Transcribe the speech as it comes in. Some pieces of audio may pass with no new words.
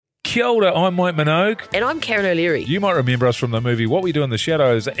Kia ora, I'm Mike Minogue. And I'm Karen O'Leary. You might remember us from the movie What We Do in the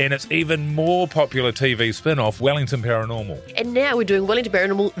Shadows and its even more popular TV spin-off, Wellington Paranormal. And now we're doing Wellington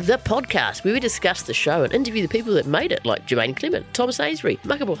Paranormal, the podcast, where we discuss the show and interview the people that made it, like Jermaine Clement, Thomas Avery,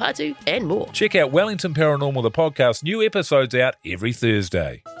 Makabo Hatu, and more. Check out Wellington Paranormal, the podcast. New episodes out every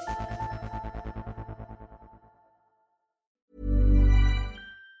Thursday.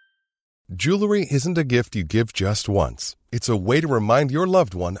 Jewelry isn't a gift you give just once. It's a way to remind your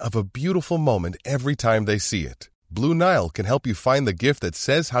loved one of a beautiful moment every time they see it. Blue Nile can help you find the gift that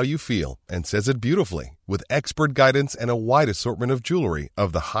says how you feel and says it beautifully, with expert guidance and a wide assortment of jewelry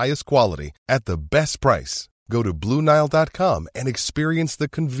of the highest quality at the best price. Go to BlueNile.com and experience the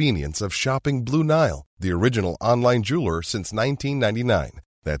convenience of shopping Blue Nile, the original online jeweler since 1999.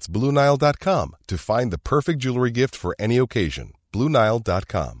 That's BlueNile.com to find the perfect jewelry gift for any occasion.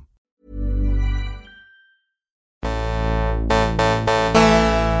 BlueNile.com.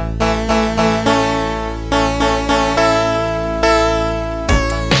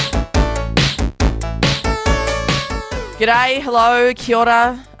 G'day, hello, kia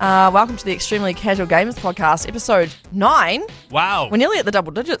ora. Welcome to the Extremely Casual Gamers Podcast, episode 9. Wow. We're nearly at the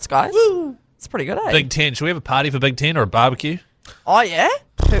double digits, guys. Woo. It's pretty good, eh? Big 10. Should we have a party for Big 10 or a barbecue? Oh, yeah?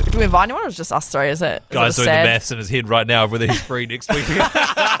 Do we invite anyone or is it just us three? Is it? Guy's doing the maths in his head right now of whether he's free next week.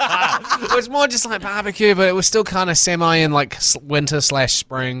 It was more just like barbecue, but it was still kind of semi in like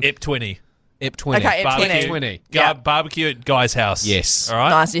winter/spring. EP 20. EP 20. Okay, EP Barbecue. 20. Yeah. Barbecue at Guy's house. Yes. All right?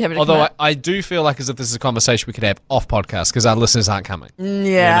 Nice, you have it. Although I do feel like as if this is a conversation we could have off podcast because our listeners aren't coming.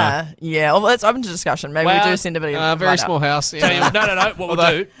 Yeah. Well, it's open to discussion. Maybe we do send a video. Very small house. Tell Yeah. you, no. What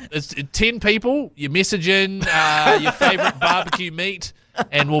we'll do is 10 people, you message in your favourite barbecue meat,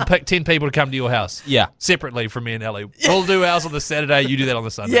 and we'll pick 10 people to come to your house. Yeah. Separately from me and Ellie. We'll do ours on the Saturday, you do that on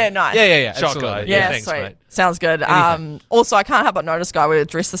the Sunday. Yeah, nice. Yeah. Shot absolutely. guy. Yeah, thanks, sweet. mate. Sounds good. Also, I can't help but notice, Guy, we're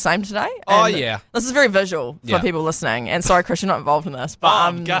dressed the same today. Oh, And yeah. This is very visual for Yeah. people listening. And sorry, Chris, you're not involved in this. But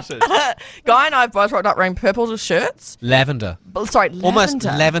I'm gutted. Guy and I have both rocked up wearing purple shirts. Lavender. Almost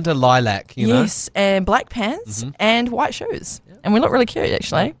lavender lilac, you know? Yes, and black pants and white shoes. And we look really cute,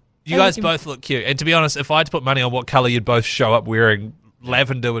 actually. You guys both look cute. And to be honest, if I had to put money on what colour you'd both show up wearing,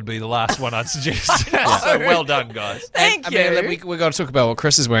 lavender would be the last one I'd suggest. So well done, guys. Thank you. I mean, we got to talk about what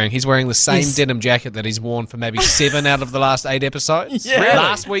Chris is wearing. He's wearing the same denim jacket that he's worn for maybe 7 out of the last 8 episodes. Yeah. Really?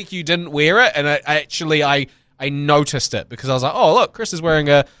 Last week you didn't wear it, and I noticed it because I was like, oh, look, Chris is wearing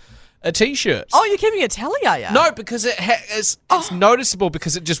a T-shirt. Oh, you're keeping a tally, are you? No, because it's noticeable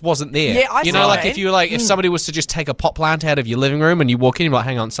because it just wasn't there. Yeah, I You see know, what like you if you were like if somebody was to just take a pot plant out of your living room and you walk in, you're like,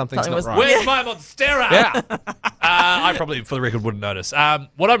 hang on, something's Something not was- right. Where's my Monstera? Yeah. I probably, for the record, wouldn't notice.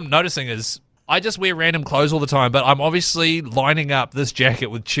 What I'm noticing is I just wear random clothes all the time, but I'm obviously lining up this jacket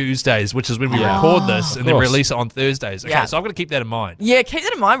with Tuesdays, which is when we record this and then course. release it on Thursdays. Okay, Yeah. so I'm going to keep that in mind. Yeah, keep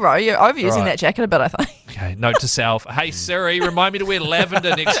that in mind, bro. You're overusing Right. that jacket a bit, I think. Okay, note to self. Hey, Siri, remind me to wear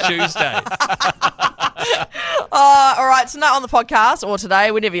lavender next Tuesday. All right, tonight on the podcast, or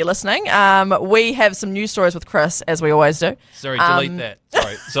today, whenever you're listening, we have some news stories with Chris, as we always do. Sorry, delete that.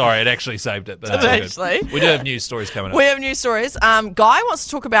 Sorry, it actually saved it. But that's all good. Actually. We do have news stories coming up. We have news stories. Guy wants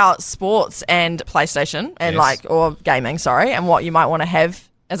to talk about sports and PlayStation and or gaming, and what you might want to have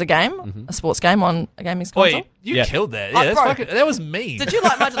as a game, a sports game on a gaming console. Wait, you killed that. Oh, Yeah, bro. that was mean. Did you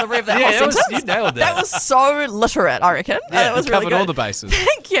like my delivery of that Yeah, whole that was- sentence? you nailed that. That was so literate, I reckon. That was you really covered good. all the bases.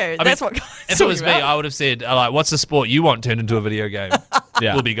 Thank you. That's what Guy's If it was me, talking about. I would have said, like, what's the sport you want turned into a video game?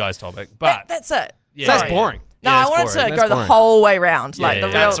 Yeah. Will be Guy's topic. But That's it. yeah, That's boring. No, Yeah, I it's wanted boring. to That's go the boring. whole way round, like Yeah,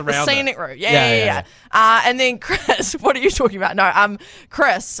 the yeah. real Dance the around scenic route. Yeah. And then Chris, what are you talking about? No,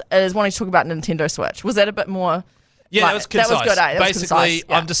 Chris is wanting to talk about Nintendo Switch. Was that a bit more? Yeah, like, that was concise. That was good. That was Basically, concise,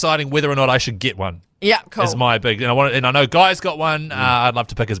 yeah. I'm deciding whether or not I should get one. Yeah, cool. Is my big, and I know Guy's got one. I'd love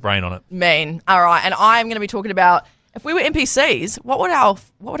to pick his brain on it. Mean. All right, and I'm going to be talking about if we were NPCs, what would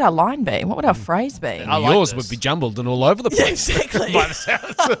our line be? What would our phrase be? I like Yours this. would be jumbled and all over the Yeah, place. exactly. By the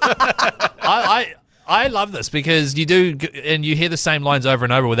sounds. I love this because you do, and you hear the same lines over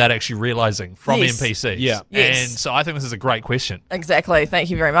and over without actually realizing from Yes. NPCs. Yeah. Yes. And so I think this is a great question. Exactly. Thank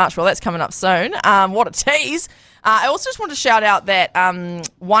you very much. Well, that's coming up soon. What a tease. I also just wanted to shout out that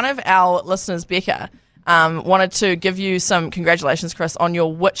one of our listeners, Becca, wanted to give you some congratulations, Chris, on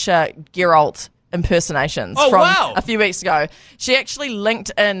your Witcher Geralt impersonations from a few weeks ago. She actually linked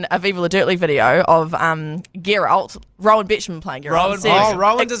in a Viva La Dirtly video of Geralt, Rowan Betchman playing Geralt.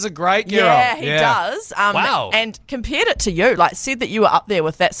 Rowan does a great Geralt. Yeah, he does. Wow. And compared it to you, like said that you were up there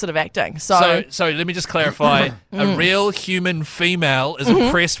with that sort of acting. So let me just clarify. A real human female is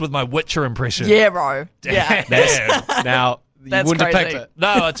impressed with my Witcher impression. yeah, bro. Yeah. Damn. Now, That's you wouldn't have crazy. picked it.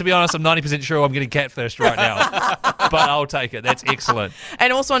 No, to be honest, I'm 90% sure I'm getting catfished right now. but I'll take it. That's excellent.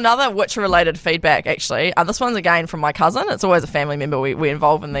 And also another Witcher-related feedback, actually. This one's again from my cousin. It's always a family member we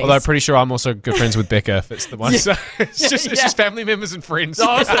involve in these. Although I'm pretty sure I'm also good friends with Becca, if it's the one. So it's just family members and friends.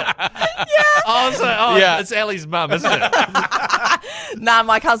 Oh, is it? Yeah. It's Ellie's mum, isn't it? Nah,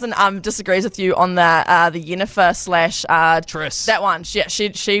 my cousin disagrees with you on the Yennefer slash Triss. that one.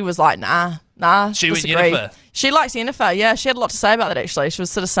 She was like, nah. She went disagree. Yennefer. She likes Yennefer. Yeah, she had a lot to say about that. Actually, she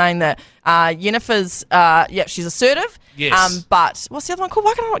was sort of saying that Yennefer's she's assertive. Yes. But what's the other one called?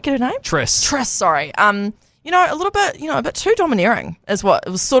 Why can I not get her name? Triss. Triss. Sorry. A little bit, a bit too domineering is what it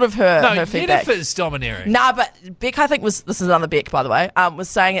was. Sort of her feedback. Yennefer's domineering. Nah, but Beck, I think this is another Beck, by the way, was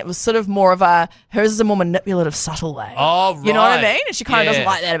saying it was sort of more of hers is a more manipulative, subtle way. Oh, right. You know what I mean? And she kind of doesn't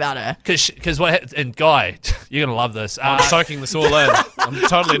like that about her. Because and Guy, you're going to love this. I'm soaking this all in. I'm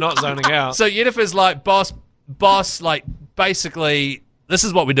totally not zoning out. So Yennefer's like, boss, like, basically, this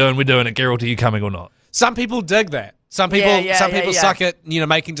is what we're doing it. Geralt, are you coming or not? Some people dig that. Some people suck at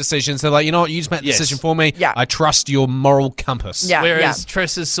making decisions. They're like, you know what, you just make the decision for me. Yeah. I trust your moral compass. Yeah. Whereas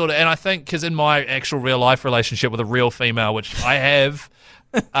Triss is sort of, and I think because in my actual real life relationship with a real female, which I have,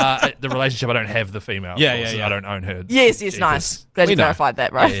 the relationship I don't have the female. Yeah, of course, yeah. I don't own her. Yes, Jeepers. nice. Glad you clarified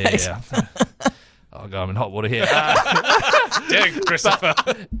that, right? Yeah. Oh god, I'm in hot water here. Dig, Christopher.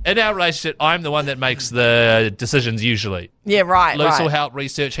 In our relationship, I'm the one that makes the decisions usually. Yeah, right. Luce right. will help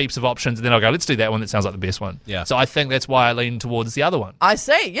research heaps of options, and then I'll go, let's do that one that sounds like the best one. Yeah. So I think that's why I lean towards the other one. I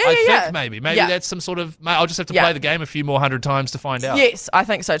see. Yeah, I yeah. think maybe Yeah. that's some sort of. I'll just have to Yeah. play the game a few more 100 times to find out. Yes, I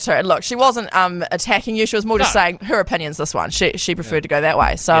think so too. And look, she wasn't attacking you. She was more just saying her opinion's this one. She preferred to go that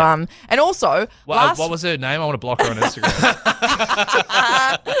way. So Yeah. and also What was her name? I want to block her on Instagram.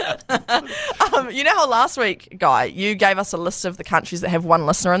 you know how last week, Guy, you gave us a list of the countries that have one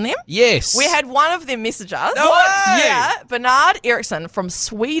listener in them? Yes. We had one of them message us. No way! Yeah, Bernard Eriksson from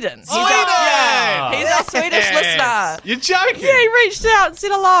Sweden. Sweden! He's our Swedish listener. You're joking. Yeah, he reached out and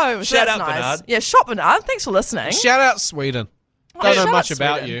said hello. So Shout that's out, nice. Bernard. Yeah, shot Bernard. Thanks for listening. Shout out Sweden. Don't shout know out much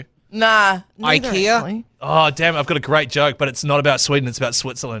about Sweden. you. Nah. neither, IKEA? actually. Oh, damn, I've got a great joke, but it's not about Sweden, it's about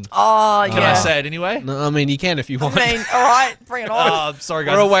Switzerland. Oh, Can yeah. I say it anyway? No, I mean, you can if you want. I mean, all right, bring it on. Oh, sorry,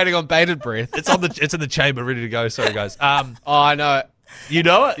 guys. We're all waiting on bated breath. It's in the chamber, ready to go. Sorry, guys. Oh, I know it. You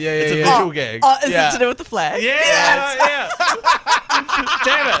know it? Yeah, It's a yeah. visual gag. Oh, is Yeah. it to do with the flag? Yeah.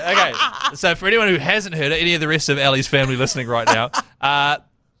 Damn it. Okay. So for anyone who hasn't heard it, any of the rest of Ali's family listening right now,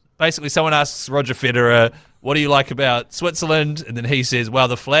 basically someone asks Roger Federer, what do you like about Switzerland? And then he says, well,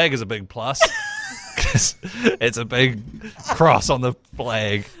 the flag is a big plus. Because it's a big cross on the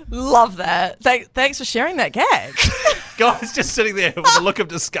flag. Love that. Thanks for sharing that gag. Guy's just sitting there with a look of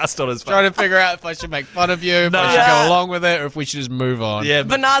disgust on his face. Trying to figure out if I should make fun of you, if I should Yeah. go along with it, or if we should just move on. Yeah,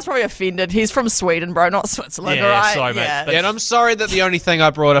 but Bernard's probably offended. He's from Sweden, bro, not Switzerland, Yeah, all right? sorry, mate. Yeah. But- Yeah, and I'm sorry that the only thing I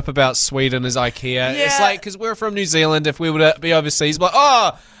brought up about Sweden is IKEA. It's Yeah. like, because we're from New Zealand, if we were to be overseas, like,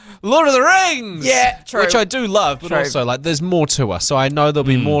 oh, Lord of the Rings! Yeah, true. Which I do love, but True. also, like, there's more to us. So I know there'll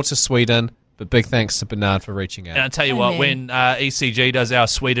be more to Sweden, but big thanks to Bernard for reaching out. And I'll tell you what, when ECG does our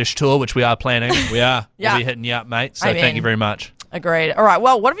Swedish tour, which we are planning, We are. Yeah. we'll be hitting you up, mate. So Amen. thank you very much. Agreed. All right,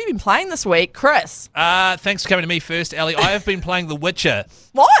 well, what have you been playing this week? Chris? Thanks for coming to me first, Ali. I have been playing The Witcher.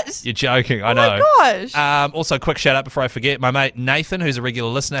 What? You're joking, I Oh know. my gosh. Also, quick shout out before I forget. My mate Nathan, who's a regular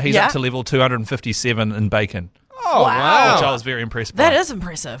listener, he's Yeah. up to level 257 in Bacon, Oh, Wow. which I was very impressed by. That is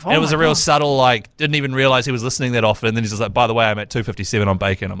impressive. Oh And it was my a real God. subtle, like, didn't even realize he was listening that often. And then he's just like, by the way, I'm at 257 on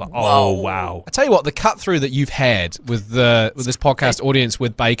Bacon. I'm like, oh, wow. I tell you what, the cut through that you've had with this podcast audience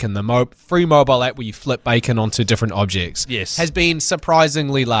with Bacon, the free mobile app where you flip Bacon onto different objects, Yes. has been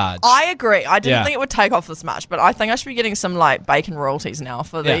surprisingly large. I agree. I didn't Yeah. think it would take off this much, but I think I should be getting some like bacon royalties now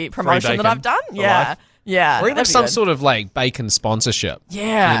for the Yeah, promotion that bacon I've done. for Yeah. life. Yeah. or even that'd be some good. sort of like Bacon sponsorship.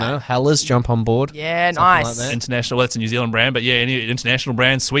 Yeah. You know, Hellas jump on board. Yeah, Something nice. like that. International, well, it's a New Zealand brand, but yeah, any international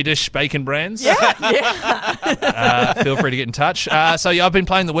brands, Swedish bacon brands, Yeah, yeah. feel free to get in touch. So yeah, I've been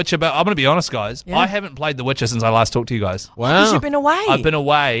playing The Witcher, but I'm going to be honest, guys, Yeah. I haven't played The Witcher since I last talked to you guys. Because Wow. you've been away. I've been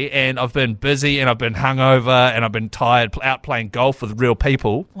away and I've been busy and I've been hungover and I've been tired out playing golf with real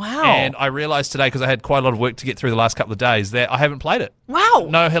people. Wow. And I realised today, because I had quite a lot of work to get through the last couple of days, that I haven't played it. Wow.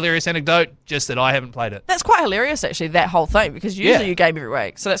 No hilarious anecdote, just that I haven't played it. That's quite hilarious, actually, that whole thing, because usually Yeah. you game every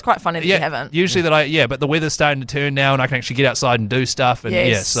week. So that's quite funny that you haven't. Usually but the weather's starting to turn now and I can actually get outside and do stuff. And Yes.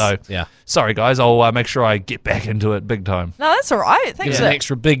 yeah, so Yeah. sorry guys, I'll make sure I get back into it big time. No, that's all right. Thanks There's for an that.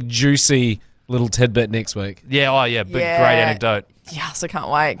 extra big, juicy little tidbit next week. Yeah, great Yeah. anecdote. Yes, I can't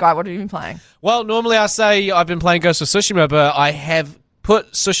wait. Guy, what have you been playing? Well, normally I say I've been playing Ghost of Tsushima, but I have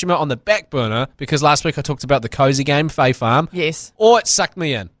put Tsushima on the back burner because last week I talked about the cozy game, Fae Farm. Yes. Or it sucked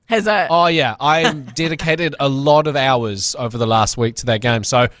me in. Has it? Oh, yeah. I dedicated a lot of hours over the last week to that game.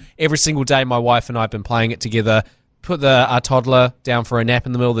 So every single day, my wife and I have been playing it together, put our toddler down for a nap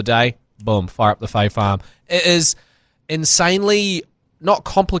in the middle of the day, boom, fire up the Fae Farm. It is insanely not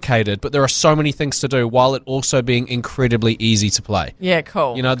complicated, but there are so many things to do while it also being incredibly easy to play. Yeah,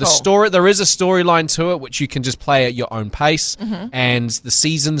 cool. You know, the cool. story, there is a storyline to it, which you can just play at your own pace, and the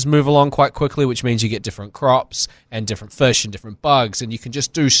seasons move along quite quickly, which means you get different crops and different fish and different bugs, and you can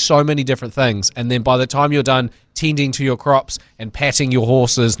just do so many different things. And then by the time you're done tending to your crops and patting your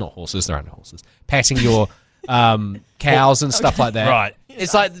horses, not horses, there aren't horses, patting your cows and stuff like that. Right.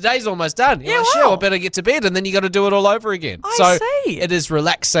 It's like the day's almost done. You're like, sure, I better get to bed, and then you got to do it all over again. I see. It is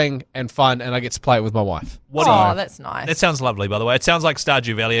relaxing and fun, and I get to play it with my wife. That's nice. That sounds lovely, by the way. It sounds like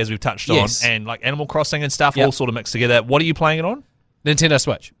Stardew Valley, as we've touched Yes. on, and like Animal Crossing and stuff, Yep. all sort of mixed together. What are you playing it on? Nintendo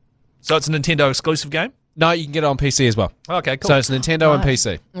Switch. So it's a Nintendo exclusive game? No, you can get it on PC as well. Okay, cool. So it's Nintendo and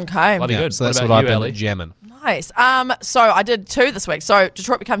PC. Okay. Bloody good. So that's What what about I've you, been jamming. Nice. So I did 2 this week. So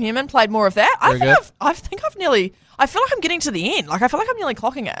Detroit Become Human, played more of that. I feel like I'm getting to the end. Like I feel like I'm nearly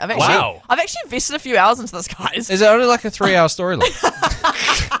clocking it. I've actually invested a few hours into this, guys. Is it only like a 3-hour storyline?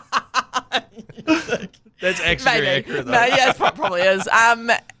 That's actually very accurate, though. No, yeah, it probably is.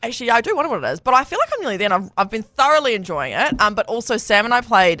 Actually, I do wonder what it is, but I feel like I'm nearly there. And I've been thoroughly enjoying it. But also, Sam and I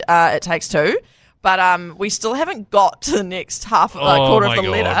played It Takes Two, but we still haven't got to the next quarter of the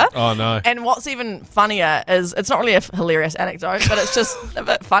letter. Oh, no. And what's even funnier is it's not really a hilarious anecdote, but it's just a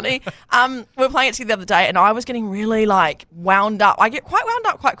bit funny. We were playing it together the other day, and I was getting really wound up. I get quite wound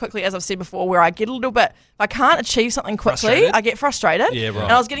up quite quickly, as I've said before, where I get a little bit. If I can't achieve something quickly, Frustrated? I get frustrated. Yeah, right.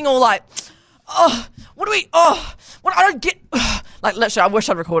 And I was getting all like, I don't get, like literally, I wish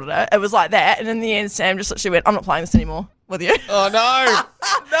I'd recorded it. It was like that, and in the end, Sam just literally went, "I'm not playing this anymore with you." Oh, no.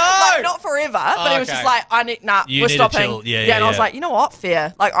 Like, not forever, but he was just like, You we're need to stopping. chill. Yeah, and I was yeah. like, you know what,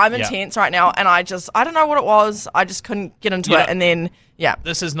 fair. Like, I'm Yeah. intense right now, and I don't know what it was. I just couldn't get into Yeah. it, and then, yeah.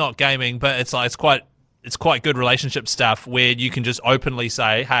 This is not gaming, but it's quite good relationship stuff where you can just openly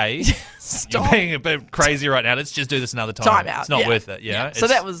say, "Hey, you're being a bit crazy right now. Let's just do this another time. Time out. It's not yeah. worth it." Yeah. So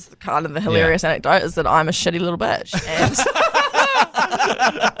that was kind of the hilarious anecdote, is that I'm a shitty little bitch. And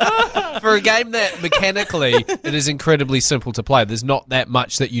For a game that mechanically it is incredibly simple to play, there's not that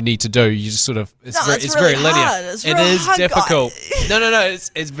much that you need to do. You just sort of it's it's very really linear. hard. It's It real is hard, difficult. guys. No,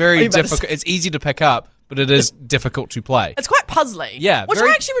 it's very about to difficult. It's easy to pick up, but it is difficult to play. it's quite puzzly. Yeah, Which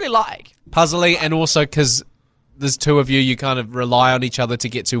very- I actually really like. Puzzly, and also because there's two of you, you kind of rely on each other to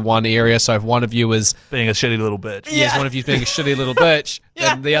get to one area. So if one of you is being a shitty little bitch. yes, one of you being a shitty little bitch,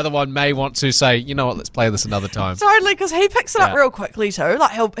 then the other one may want to say, you know what, let's play this another time. Totally, because he picks it up Yeah. real quickly too.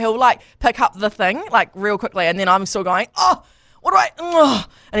 Like he'll like pick up the thing like real quickly, and then I'm still going, oh, what do I? Ugh.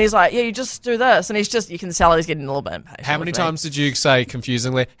 And he's like, yeah, you just do this, and he's just, you can tell he's getting a little bit impatient. How many with me. times did you say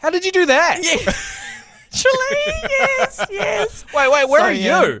confusingly, how did you do that? Yeah. Actually, yes. Wait, where So, are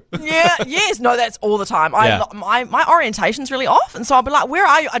yeah. you? Yeah, yes. No, that's all the time. Yeah. My orientation's really off, and so I'll be like, where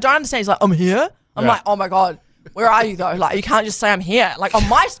are you? I don't understand. He's like, I'm here. I'm Yeah. like, oh my God, where are you though? Like, you can't just say I'm here. Like, on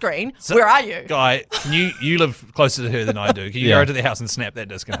my screen, where are you? Guy, can you live closer to her than I do. Can you Yeah. go to the house and snap that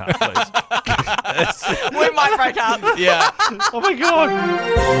disc in half, please? We might break up. Yeah. Oh my god.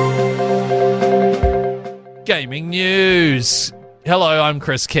 Gaming news. Hello, I'm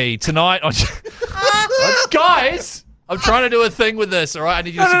Chris Key. Tonight on guys, I'm trying to do a thing with this, all right? I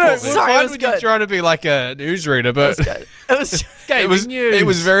need you to support me. Sorry, it Fine was with you good. trying to be like a newsreader, but It was Gaming news. it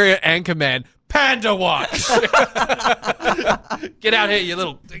was very Anchorman. Panda Watch. Get out here, you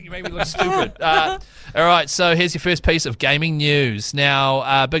little thing. You made me look stupid. All right, so here's your first piece of gaming news.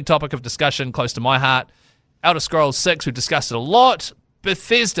 Now, big topic of discussion close to my heart. Elder Scrolls 6, we've discussed it a lot.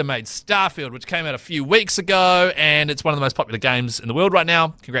 Bethesda made Starfield, which came out a few weeks ago, and it's one of the most popular games in the world right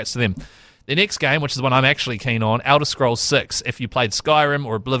now. Congrats to them. The next game, which is the one I'm actually keen on, Elder Scrolls 6. If you played Skyrim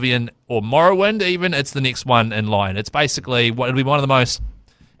or Oblivion or Morrowind even, it's the next one in line. It's basically, it'll be one of the most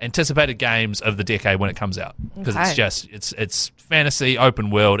anticipated games of the decade when it comes out. Because Okay. it's just, it's fantasy,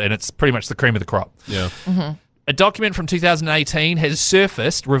 open world, and it's pretty much the cream of the crop. Yeah. A document from 2018 has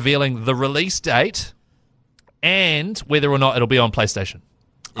surfaced revealing the release date and whether or not it'll be on PlayStation.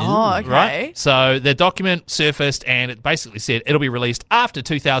 Oh, okay. Right? So the document surfaced and it basically said it'll be released after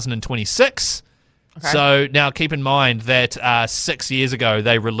 2026. Okay. So now keep in mind that 6 years ago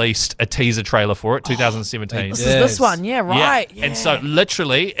they released a teaser trailer for it, 2017. This is this one, yeah, right. Yeah. And so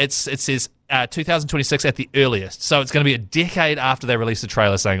literally it says 2026 at the earliest. So it's going to be a decade after they released the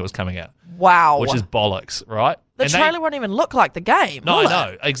trailer saying it was coming out, wow. which is bollocks, right? the And trailer won't even look like the game. No, will I it?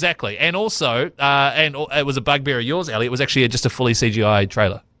 know, exaceer, exactly. And also, it was a bugbear of yours, Ellie. It was actually just a fully CGI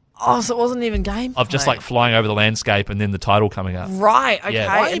trailer. Oh, so it wasn't even gameplay. of just like flying over the landscape and then the title coming up. Right, okay. Yeah.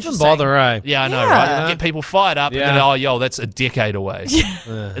 Why even interesting. bother, eh? Yeah, I know, Yeah. right? Get people fired up, and Yeah. then, oh, yo, that's a decade away.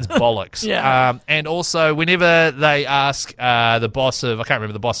 It's bollocks. Yeah. And also, whenever they ask the boss of, I can't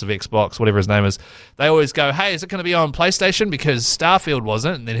remember the boss of Xbox, whatever his name is, they always go, hey, is it going to be on PlayStation? Because Starfield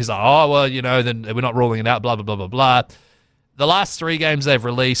wasn't. And then he's like, oh, well, you know, then we're not ruling it out, blah, blah, blah, blah, blah. The last 3 games they've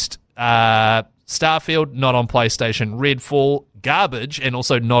released, Starfield, not on PlayStation. Redfall, garbage, and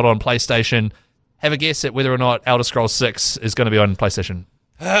also not on PlayStation. Have a guess at whether or not Elder Scrolls 6 is going to be on PlayStation.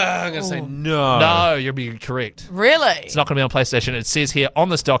 I'm going to say no. No, you'll be correct. Really? It's not going to be on PlayStation. It says here on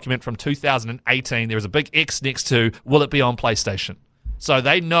this document from 2018, there is a big X next to, will it be on PlayStation? So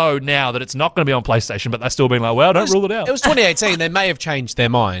they know now that it's not going to be on PlayStation, but they're still being like, well, don't rule it out. It was 2018. They may have changed their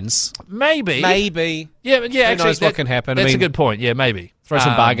minds. Maybe. Maybe. Yeah, but yeah, Who actually, knows what can happen? I That's a mean, good point. Yeah, maybe. Throw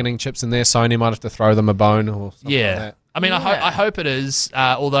some bargaining chips in there. Sony might have to throw them a bone or something Yeah. like that. I mean, I hope it is.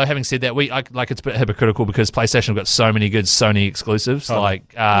 Although having said that, it's a bit hypocritical because PlayStation have got so many good Sony exclusives,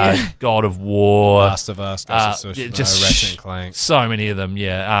 like God of War, Last of Us, Ghost of Tsushima, Ratchet and Clank. so many of them.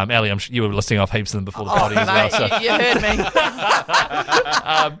 Yeah, Ellie, I'm sure you were listing off heaps of them before the party as well. Mate, So. you heard me.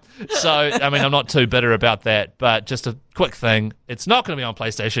 So, I mean, I'm not too bitter about that, but just a quick thing. It's not going to be on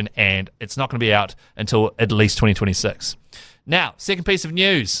PlayStation, and it's not going to be out until at least 2026. Now, second piece of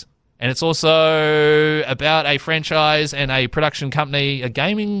news, and it's also about a franchise and a production company, a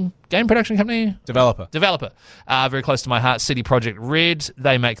game production company? Developer. Very close to my heart, CD Projekt Red.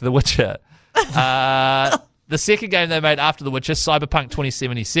 They make The Witcher. The second game they made after The Witcher, Cyberpunk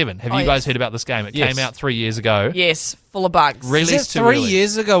 2077. Have you guys heard about this game? It Yes. came out 3 years ago. Yes, full of bugs. Is Released it too 3 early.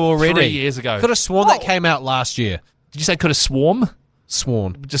 years ago already? 3 years ago. Could have sworn that came out last year. Did you say could have sworn?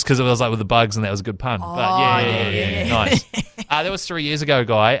 Sworn. Just because it was like with the bugs and that was a good pun. But yeah. Nice. That was 3 years ago,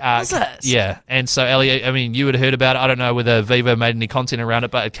 Guy. Was it? Yeah. And so, Ellie, I mean, you would have heard about it. I don't know whether Viva made any content around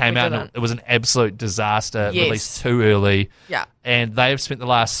it, but it came We out and didn't. it was an absolute disaster. Yes. Released too early. Yeah. And they have spent the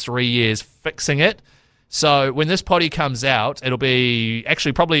last 3 years fixing it. So when this potty comes out, it'll be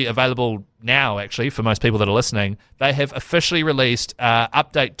actually probably available now, actually, for most people that are listening. They have officially released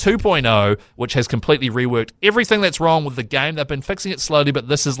Update 2.0, which has completely reworked everything that's wrong with the game. They've been fixing it slowly, but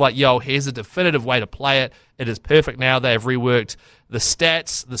this is like, yo, here's a definitive way to play it. It is perfect now. They have reworked the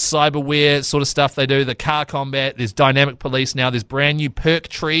stats, the cyberware sort of stuff they do, the car combat. There's dynamic police now. There's brand new perk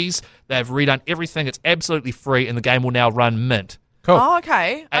trees. They've redone everything. It's absolutely free, and the game will now run mint. Cool. Oh,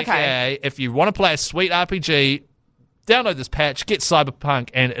 okay. AKA, if you want to play a sweet RPG, download this patch, get Cyberpunk,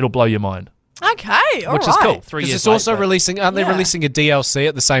 and it'll blow your mind. Okay, all Which right. is cool. 3 Because years it's also later. releasing, aren't they Yeah. releasing a DLC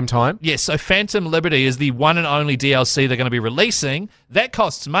at the same time? Yes, so Phantom Liberty is the one and only DLC they're going to be releasing. That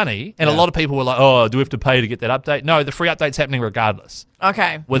costs money, and a lot of people were like, oh, do we have to pay to get that update? No, the free update's happening regardless,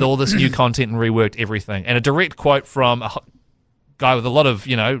 Okay. with all this new content and reworked everything. And a direct quote from a guy with a lot of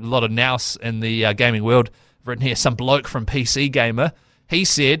nous in the gaming world, written here, some bloke from PC Gamer. He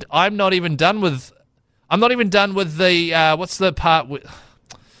said, I'm not even done with the, what's the part with...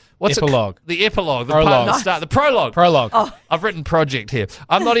 What's Epilogue. The epilogue. The Prologue. part at the start. The prologue. Prologue. I've written project here.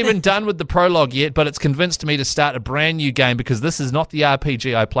 I'm not even done with the prologue yet, but it's convinced me to start a brand new game because this is not the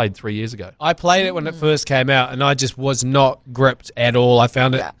RPG I played 3 years ago. I played it when it first came out, and I just was not gripped at all. I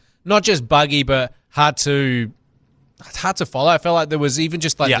found it not just buggy, but hard to follow. I felt like there was even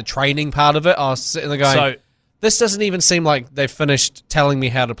just like Yeah. the training part of it. I was sitting there going, So- this doesn't even seem like they finished telling me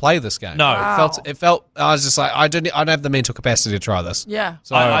how to play this game. No. It felt. I was just like, I don't have the mental capacity to try this. Yeah.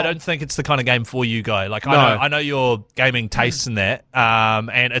 So I don't think it's the kind of game for you, Guy. Like I know your gaming tastes in that,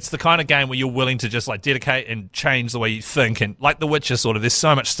 and it's the kind of game where you're willing to just like dedicate and change the way you think, and like The Witcher, sort of. There's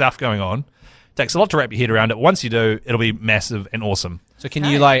so much stuff going on. It takes a lot to wrap your head around it. Once you do, it'll be massive and awesome. So can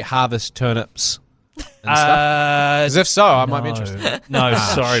you like harvest turnips and stuff? Because if so, I might be interested. No,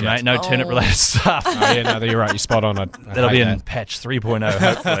 sorry, shit. mso turnip related stuff. Oh, yeah, no, you're right. You're spot on. I That'll hate be that. in patch 3.0,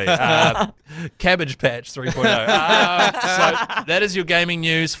 hopefully. Cabbage patch 3.0. So that is your gaming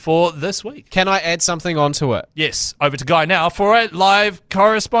news for this week. Can I add something onto it? Yes, over to Guy now for a live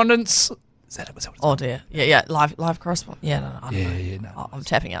correspondence. Is that it? Oh dear. Yeah. Live correspondent. Yeah. No. I don't know. Oh, I'm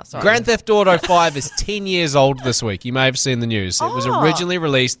tapping out. Sorry. Grand Theft Auto 5 is 10 years old this week. You may have seen the news. It was originally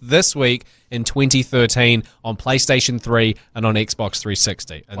released this week in 2013 on PlayStation 3 and on Xbox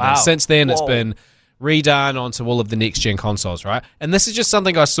 360. And Wow. then since then, it's Whoa. been redone onto all of the next-gen consoles, right? And this is just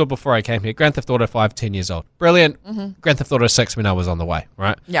something I saw before I came here. Grand Theft Auto 5, 10 years old. Brilliant. Grand Theft Auto 6 we know was on the way,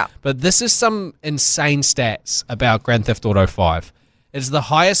 right? Yeah. But this is some insane stats about Grand Theft Auto 5. It's the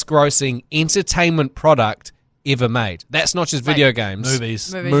highest grossing entertainment product ever made. That's not just video games.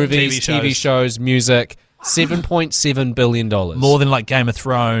 Movies. Movies, TV shows, music. $7.7 billion. More than like Game of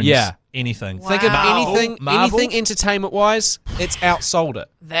Thrones. Yeah. anything. Think of Wow. Marvel? anything entertainment-wise, it's outsold it.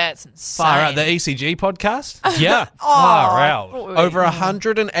 That's insane. Far out. The ECG podcast? Yeah. Far out. Over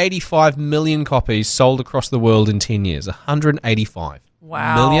 185 million copies sold across the world in 10 years. 185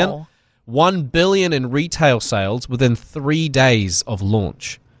 Wow. million. 1 billion in retail sales within 3 days of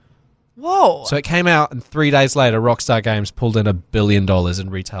launch. Whoa. So it came out, and 3 days later, Rockstar Games pulled in $1 billion in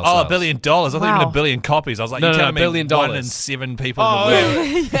retail sales. Oh, $1 billion. I thought even Wow. a billion copies. I was like, No, you're no, telling $1 billion. me 1 in 7 people Oh,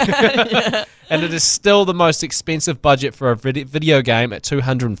 in the world. And it is still the most expensive budget for a video game at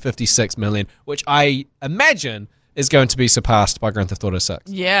 $256 million, which I imagine is going to be surpassed by Grand Theft Auto 6.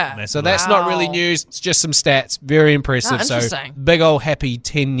 Yeah. So that's not really Wow. news. It's just some stats. Very impressive. Oh, So interesting. big old happy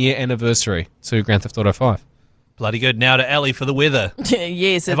 10-year anniversary to Grand Theft Auto 5. Bloody good. Now to Ellie for the weather.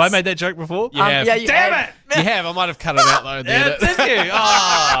 Yes. Have I made that joke before? Yeah, you Damn have. it! You have. I might have cut it out though. in the Yeah, edit. did you?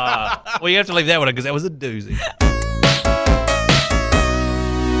 Ah. Well, you have to leave that one in because that was a doozy.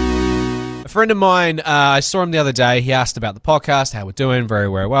 A friend of mine, I saw him the other day. He asked about the podcast, how we're doing, very,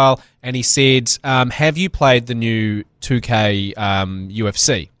 very well. And he said, have you played the new 2K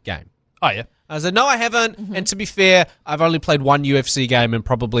UFC game? Oh, yeah. I said, no, I haven't. And to be fair, I've only played one UFC game in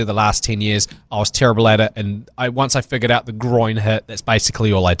probably the last 10 years. I was terrible at it. And once I figured out the groin hit, that's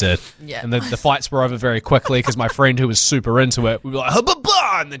basically all I did. Yeah. And the fights were over very quickly because my friend who was super into it, we were like,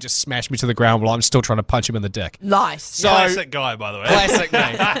 "Hubba-blah," and then just smashed me to the ground while I'm still trying to punch him in the dick. Nice. So- Classic guy, by the way. Classic me.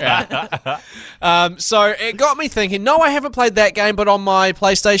 Yeah. So it got me thinking, no, I haven't played that game, but on my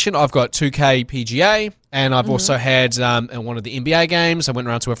PlayStation, I've got 2K PGA, and I've also had in one of the NBA games. I went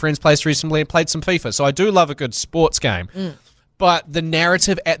around to a friend's place recently and played some FIFA. So I do love a good sports game. But the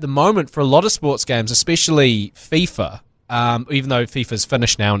narrative at the moment for a lot of sports games, especially FIFA, even though FIFA's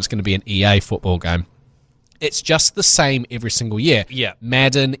finished now and it's going to be an EA football game, it's just the same every single year. Yeah.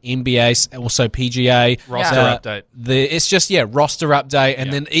 Madden, NBA, also PGA. Roster Yeah. update. It's just, roster update.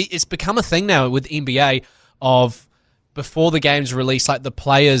 And then it's become a thing now with NBA of before the game's released, like the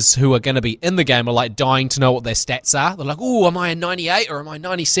players who are going to be in the game are like dying to know what their stats are. They're like, oh, am I a 98 or am I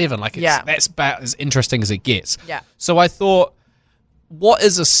 97? Like, that's about as interesting as it gets. Yeah. So I thought, what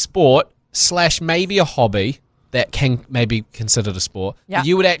is a sport / maybe a hobby that can maybe considered a sport that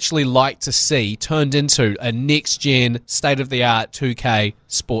you would actually like to see turned into a next-gen, state-of-the-art 2K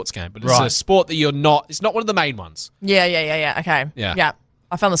sports game? But it's a sport that it's not one of the main ones. Yeah. Okay. Yeah.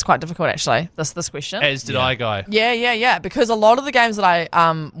 I found this quite difficult, actually, this question. As did I, Guy. Yeah. Because a lot of the games that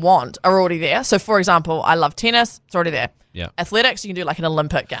I want are already there. So, for example, I love tennis. It's already there. Yeah. Athletics, you can do like an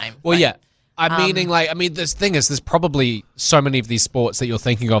Olympic game. Well, yeah. This thing is, there's probably so many of these sports that you're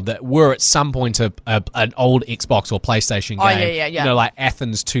thinking of that were at some point an old Xbox or PlayStation game. Oh, yeah. You know, like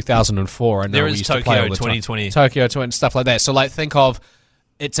Athens 2004. And There is Tokyo 2020. Tokyo 20 and stuff like that. So, like, think of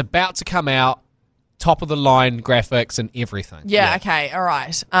it's about to come out, top of the line graphics and everything. Yeah, okay, all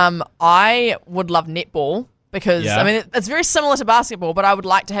right. I would love netball because, Yeah. I mean, it's very similar to basketball, but I would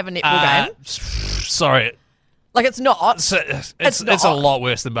like to have a netball game. Sorry. Like, it's not. It's a lot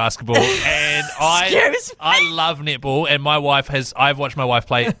worse than basketball. And Excuse me? I love netball, and I've watched my wife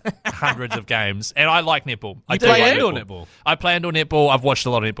play hundreds of games, and I like netball. I do play like indoor netball? I play indoor netball. I've watched a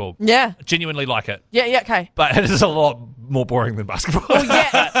lot of netball. Yeah. Genuinely like it. Yeah, okay. But it is a lot more boring than basketball. Well,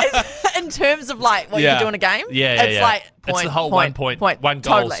 yeah, in terms of, like, what you do in a game. Yeah. It's like it's point, the whole point, 1 point. point. One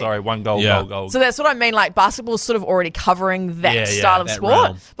goal, Totally. sorry. One goal, Yeah. goal. So that's what I mean. Like, basketball's sort of already covering that Yeah, style of that sport.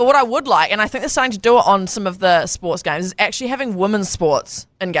 realm. But what I would like, and I think they're starting to do it on some of the sports games, is actually having women's sports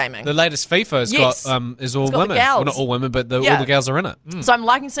in gaming. The latest FIFA has Yes. got is all It's got the women. gals. Well, not all women, but all Yeah. the girls are in it. So I'm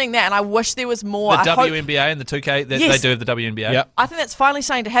liking seeing that, and I wish there was more. The I hope- WNBA and the 2K, they Yes. do have the WNBA. Yep. I think that's finally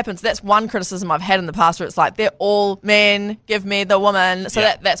starting to happen. So that's one criticism I've had in the past where it's like, they're all men, give me the woman. So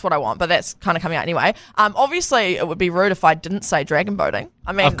Yeah. that's what I want, but that's kind of coming out anyway. Obviously, it would be rude if I didn't say dragon boating.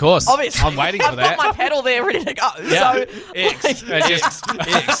 I mean, Of course. obviously. I'm waiting for I've that. got my pedal there ready to go. Yeah. So, X. X.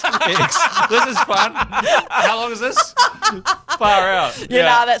 This is fun. How long is this? Far out.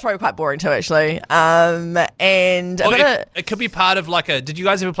 nah, that's probably quite boring too, actually. And a Well, bit of- it could be part of like a. Did you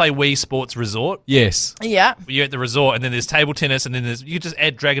guys ever play Wii Sports Resort? Yes. yeah. You're at the resort, and then there's table tennis, and then you could just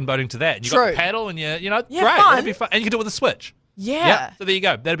add dragon boating to that. And you got True. the paddle, and Yeah, great. fun. That'd be fun, and you can do it with a Switch. Yeah. So there you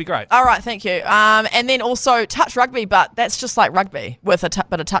go. That'd be great. All right, thank you. And then also touch rugby, but that's just like rugby with a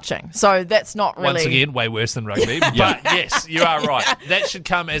bit of touching. So that's not really. Once again, way worse than rugby. But yes, you are right. That should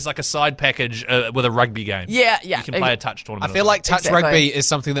come as like a side package with a rugby game. Yeah. You can play a touch tournament. I feel like touch Exactly. rugby is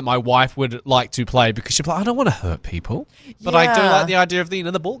something that my wife would like to play because she'd be like, I don't want to hurt people. But I do Yeah. like the idea of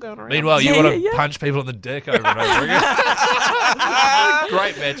the ball going around. Meanwhile, you Yeah, want to yeah. punch people in the dick over and over again.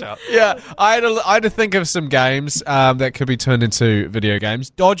 Great matchup. Yeah, I had to think of some games that could be turned into video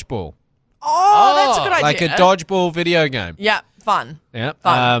games. Dodgeball. Oh, that's a good idea. Like a dodgeball video game. Yeah, fun. Yeah.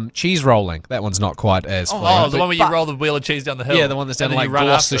 Fun. Cheese rolling. That one's not quite as fun. Oh, the one where you roll the wheel of cheese down the hill. Yeah, the one that's down and like then you run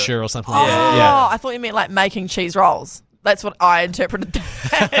after it. Gloucestershire or something Oh, like that. I thought you meant like making cheese rolls. That's what I interpreted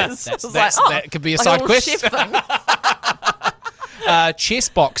that as. I was like, that could be a like side little quest. chef thing. Chess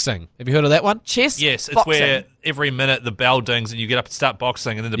boxing. Have you heard of that one? Chess Yes, it's boxing. where every minute the bell dings and you get up and start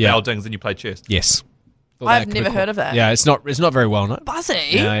boxing, and then the Yeah. bell dings and you play chess. Yes. Thought I've that could be never cool. heard of that. Yeah, it's not very well known. Buzzy.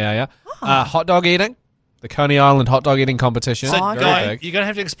 Yeah. Hot dog eating. The Coney Island hot dog eating competition. So, Very Guy, big. you're going to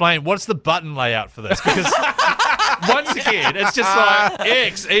have to explain what's the button layout for this, because once again, it's just like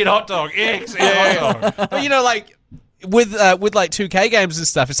X, eat hot dog, X, eat hot dog. But you know, like with like 2K games and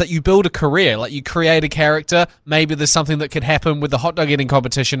stuff, it's like you build a career. Like you create a character. Maybe there's something that could happen with the hot dog eating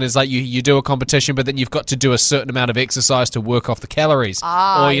competition. Is like you do a competition, but then you've got to do a certain amount of exercise to work off the calories,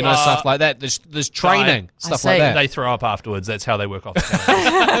 or you know stuff like that. There's training stuff like see. that. They throw up afterwards. That's how they work off the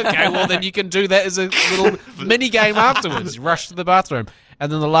calendar. Okay, well then you can do that as a little mini game afterwards. You rush to the bathroom,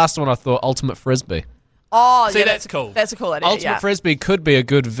 and then the last one I thought Ultimate Frisbee. Oh, See, yeah, that's cool. That's a cool idea. Ultimate yeah. Frisbee could be a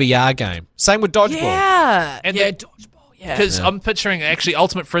good VR game. Same with dodgeball. Yeah. And yeah, the- dodgeball. Yeah. Because I'm picturing actually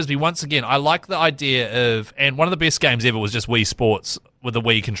Ultimate Frisbee once again. I like the idea of, and one of the best games ever was just Wii Sports with the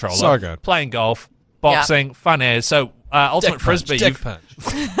Wii controller. So good. Playing golf, boxing, fun as. So Ultimate Dick Frisbee, punch,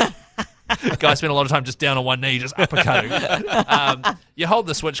 you've- dick punch. guys spend a lot of time just down on one knee, just uppercutting. You hold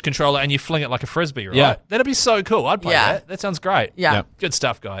the Switch controller and you fling it like a frisbee, right? Yeah. That'd be so cool. I'd play Yeah. that. That sounds great. Yeah. Yep. Good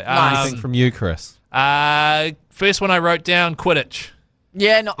stuff, Guy. Anything from you, Chris? First one I wrote down, Quidditch.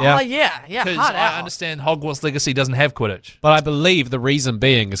 Yeah. No. Yeah. Oh, yeah. Yeah. Because Hard I out. understand Hogwarts Legacy doesn't have Quidditch. But I believe the reason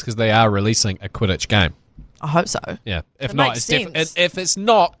being is because they are releasing a Quidditch game. I hope so. Yeah. If That not, makes it's sense. if they're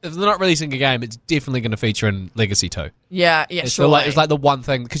not releasing a game, it's definitely going to feature in Legacy 2. Yeah. Yeah. It's Sure. it's like the one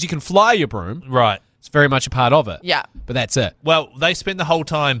thing because you can fly your broom. Right. It's very much a part of it. Yeah. But that's it. Well, they spent the whole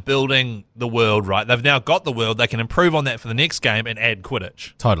time building the world, right? They've now got the world. They can improve on that for the next game and add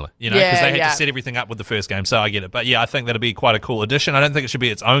Quidditch. Totally. You know, because Yeah, they had yeah. to set everything up with the first game, so I get it. But yeah, I think that'd be quite a cool addition. I don't think it should be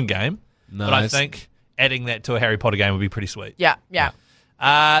its own game, but I Nice. think adding that to a Harry Potter game would be pretty sweet. Yeah. Yeah.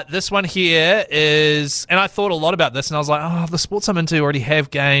 This one here is, and I thought a lot about this, and I was like, oh, the sports I'm into already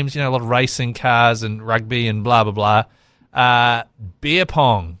have games, you know, a lot of racing cars and rugby and blah, blah, blah. Beer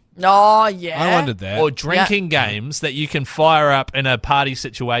pong. Oh, yeah. I wondered that. Or drinking games that you can fire up in a party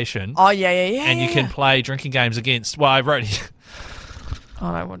situation, Oh, yeah. Yeah. Yeah. and you can play drinking games against. Well, I wrote here. Oh,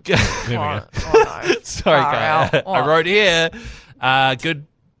 I want. we go. Oh, no. Sorry, Far Guy. out. I What? wrote here, good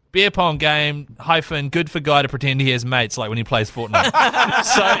beer pong game, good for Guy to pretend he has mates, like when he plays Fortnite.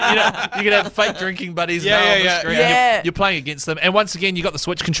 So, you know, you can have fake drinking buddies Yeah, now yeah, on the yeah. screen. Yeah. You're playing against them. And once again, you got the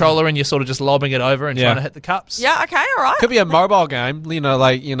Switch controller and you're sort of just lobbing it over and Yeah. trying to hit the cups. Yeah. Okay. All right. Could be a mobile game. You know,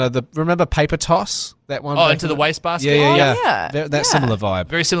 like remember Paper Toss? That one. Oh, back into in the wastebasket? Yeah, yeah, Oh, yeah. yeah. That Yeah. similar vibe.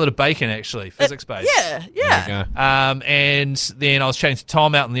 Very similar to Bacon, actually, physics-based. Yeah. Yeah. There you go. And then I was chatting to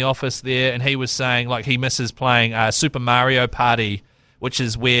Tom out in the office there, and he was saying like he misses playing Super Mario Party, which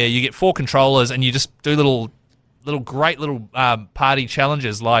is where you get 4 controllers and you just do little great little party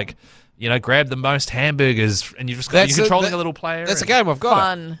challenges like, you know, grab the most hamburgers, and you're controlling a little player. That's a and- game. I've got it.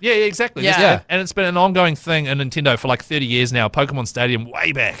 Fun. Yeah, exactly. Yeah. Yeah. And it's been an ongoing thing in Nintendo for like 30 years now. Pokemon Stadium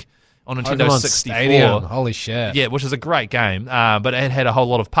way back on Nintendo Pokemon 64. Stadium. Holy shit. Yeah, which is a great game, but it had a whole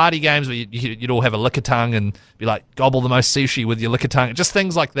lot of party games where you'd all have a liquor tongue and be like, gobble the most sushi with your liquor tongue, just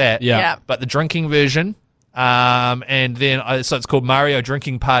things like that. Yeah. Yeah. But the drinking version, and then so it's called Mario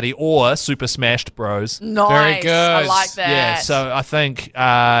Drinking Party or Super Smashed Bros. Nice. Very good. I like that. Yeah, so I think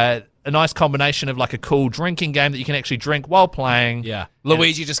a nice combination of like a cool drinking game that you can actually drink while playing. Yeah.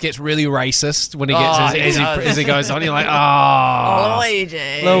 Luigi just gets really racist when he gets Oh, as he goes on. You're like, oh,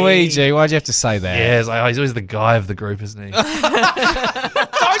 Luigi. Luigi, why'd you have to say that? Yeah, it's like, he's always the guy of the group, isn't he? Don't say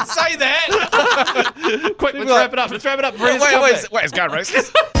that. Quick, let's wrap it up. Let's wrap it up. wait, it's got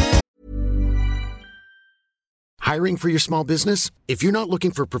racist. Hiring for your small business? If you're not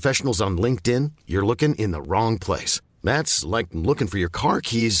looking for professionals on LinkedIn, you're looking in the wrong place. That's like looking for your car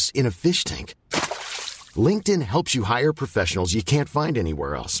keys in a fish tank. LinkedIn helps you hire professionals you can't find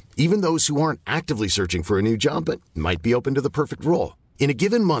anywhere else, even those who aren't actively searching for a new job but might be open to the perfect role. In a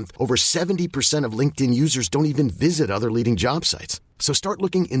given month, over 70% of LinkedIn users don't even visit other leading job sites. So start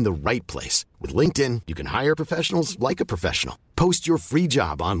looking in the right place. With LinkedIn, you can hire professionals like a professional. Post your free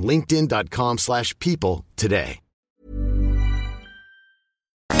job on linkedin.com/people today.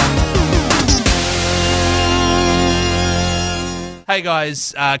 Hey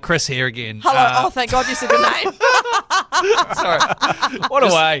guys, Chris here again. Hello. Thank God you said the name. Sorry. What a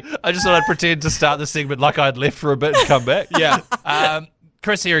way. I just thought I'd pretend to start the segment like I'd left for a bit and come back. Yeah.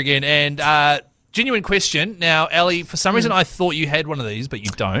 Chris here again, and genuine question. Now, Ellie, for some reason I thought you had one of these, but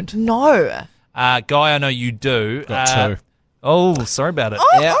you don't. No. Guy, I know you do. Got two. Oh, sorry about it. Oh,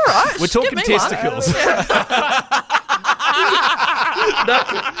 all right. We're talking Give me one. testicles.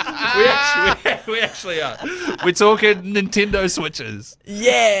 We actually are. We're talking Nintendo Switches.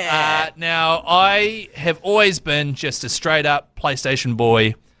 Yeah. Now, I have always been just a straight up PlayStation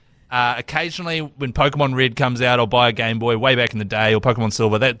boy. Occasionally, when Pokemon Red comes out, I'll buy a Game Boy way back in the day, or Pokemon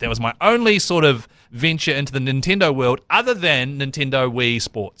Silver. That was my only sort of venture into the Nintendo world, other than Nintendo Wii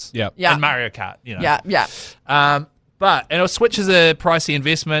Sports. Yep. Yeah. And Mario Kart, you know. Yeah. But a Switch is a pricey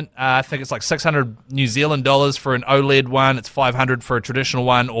investment. I think it's like 600 New Zealand dollars for an OLED one. It's 500 for a traditional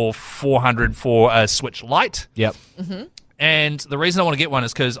one, or 400 for a Switch Lite. Yep. And the reason I want to get one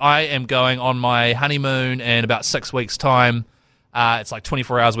is because I am going on my honeymoon in about 6 weeks' time. It's like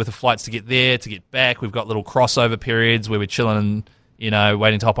 24 hours worth of flights to get there, to get back. We've got little crossover periods where we're chilling and,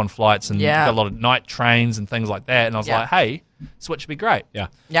 waiting to hop on flights, and Yeah. got a lot of night trains and things like that. And I was like, hey, Switch would be great. Yeah.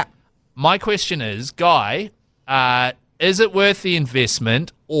 Yeah. My question is, Guy, is it worth the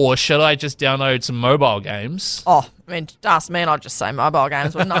investment, or should I just download some mobile games? Oh, I mean, to ask me, and I'd just say mobile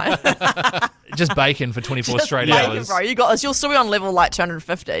games, wouldn't I? Just bacon for 24 Just straight make it, hours. bro. You got this. You'll still be on level like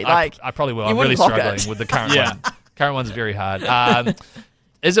 250. I probably will. you I'm really wouldn't clock struggling it. with the current one. Current one's very hard.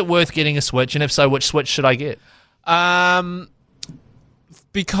 Is it worth getting a Switch? And if so, which Switch should I get?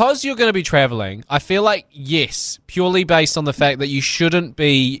 Because you're going to be traveling, I feel like, yes, purely based on the fact that you shouldn't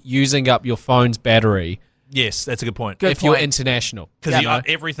be using up your phone's battery Yes, that's a good point. Good if you're point. international. Because You know?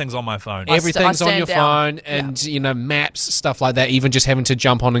 everything's on my phone. Everything's I on your stand down. phone and, maps, stuff like that, even just having to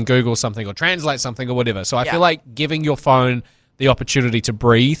jump on and Google something or translate something or whatever. So I Yeah. feel like giving your phone the opportunity to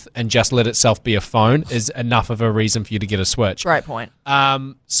breathe and just let itself be a phone is enough of a reason for you to get a Switch. Great point.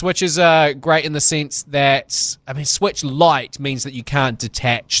 Switches are great in the sense that, Switch Lite means that you can't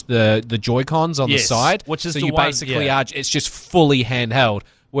detach the Joy-Cons on Yes, the side. which is so the you one- basically yeah. are, it's just fully handheld.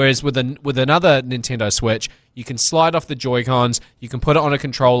 Whereas with another Nintendo Switch, you can slide off the Joy-Cons, you can put it on a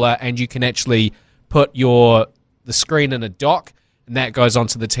controller, and you can actually put the screen in a dock, and that goes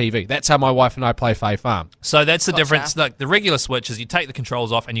onto the TV. That's how my wife and I play Fae Farm. So that's the Gotcha. difference. Like the regular Switch is you take the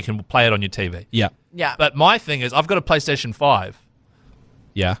controls off and you can play it on your TV. Yeah. Yeah. But my thing is, I've got a PlayStation 5.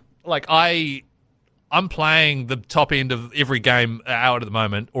 Yeah. Like I'm playing the top end of every game out at the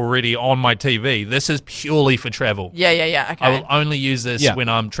moment already on my TV. This is purely for travel. Yeah. Okay. I will only use this Yeah. when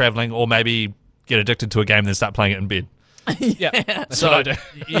I'm traveling, or maybe get addicted to a game and then start playing it in bed. Yeah. That's So, what I do.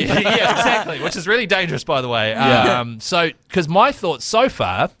 yeah, exactly. Which is really dangerous, by the way. Yeah. So, because my thoughts so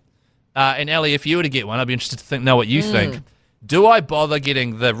far, and Ellie, if you were to get one, I'd be interested to know what you think. Do I bother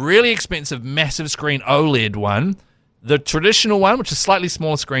getting the really expensive, massive screen OLED one, the traditional one, which is slightly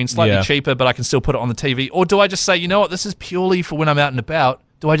smaller screen, slightly Yeah. cheaper, but I can still put it on the TV, or do I just say, you know what, this is purely for when I'm out and about?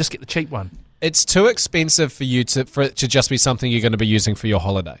 Do I just get the cheap one? It's too expensive for you for it to just be something you're going to be using for your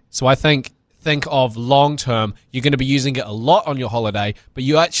holiday. So I think of long term, you're going to be using it a lot on your holiday, but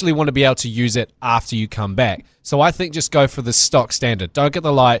you actually want to be able to use it after you come back. So I think just go for the stock standard. Don't get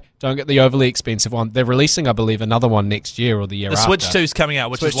the Lite, don't get the overly expensive one. They're releasing, I believe, another one next year or the year The after. Switch 2's coming out,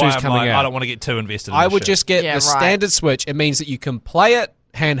 which Switch is why 2's I'm coming like, out. I don't want to get too invested in I this would shit. just get Yeah, the right. standard Switch. It means that you can play it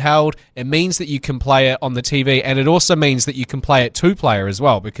handheld. It means that you can play it on the TV, and it also means that you can play it two-player as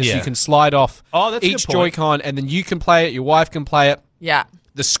well, because Yeah. you can slide off Oh, that's a each good point. Joy-Con, and then you can play it, your wife can play it. Yeah.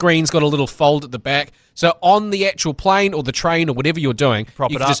 The screen's got a little fold at the back. So on the actual plane or the train or whatever you're doing, Prop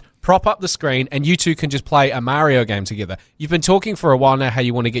you it can up. just prop up the screen and you two can just play a Mario game together. You've been talking for a while now how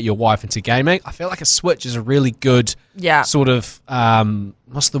you want to get your wife into gaming. I feel like a Switch is a really good Yeah. sort of,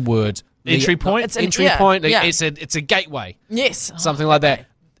 what's the word? Entry point? It's an- Entry yeah, point. yeah. It's a gateway. Yes. Something like that.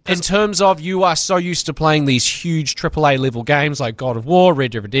 In terms of you are so used to playing these huge AAA level games like God of War,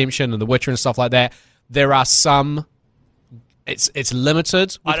 Red Dead Redemption, and The Witcher and stuff like that, there are some. It's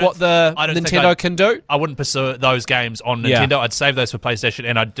limited I with don't what the I don't think Nintendo can do. I wouldn't pursue those games on Yeah. Nintendo. I'd save those for PlayStation,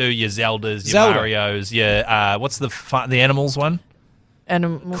 and I'd do your Zeldas, your Zelda. Marios, your what's the the animals one?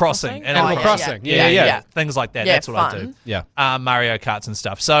 Animal Crossing. Animal Oh, Crossing. Yeah. Yeah. Things like that. Yeah, That's what I do. fun. Yeah. Mario Karts and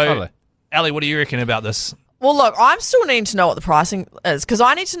stuff. So, Totally. Ali, what do you reckon about this? Well, look, I'm still needing to know what the pricing is, because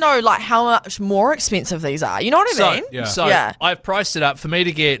I need to know like how much more expensive these are. You know what I mean? Yeah. So Yeah. I've priced it up for me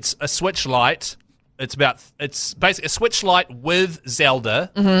to get a Switch Lite. It's basically a Switch Lite with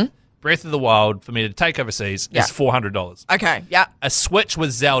Zelda, Breath of the Wild for me to take overseas Yeah. is $400. Okay. Yeah. A Switch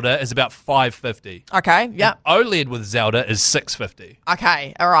with Zelda is about $550. Okay. Yeah. OLED with Zelda is $650.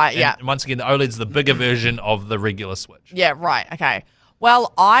 Okay. All right. Yeah. And once again, the OLED's the bigger version of the regular Switch. Yeah, right. Okay.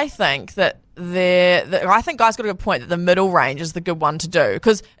 Well, I think that I think Guy's got a good point that the middle range is the good one to do,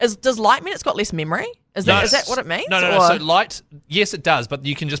 because does Light mean it's got less memory? Is that what it means? No. Or- So light, yes, it does, but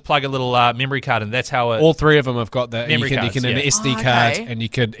you can just plug a little memory card in. That's how it. All three of them have got that. Memory You cards, can an yeah. SD Oh, card, okay. and you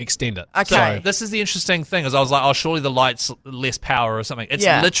could extend it. Okay. So this is the interesting thing, is I was like, oh, surely the light's less power or something. It's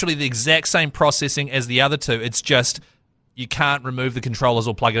Yeah. literally the exact same processing as the other two. It's just you can't remove the controllers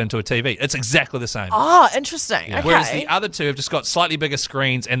or plug it into a TV. It's exactly the same. Oh, interesting. Okay. Whereas the other two have just got slightly bigger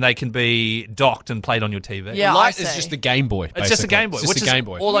screens and they can be docked and played on your TV. Yeah, Light I is see. just a Game Boy. It's just a basically. Game Boy, It's just which a is Game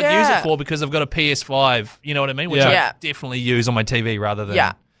Boy. all I use Yeah. it for because I've got a PS5, you know what I mean? Which Yeah. I Yeah. definitely use on my TV rather than...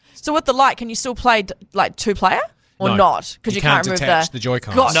 Yeah. So with the light, can you still play like 2-player or No. not? Because You you can't can't remove detach the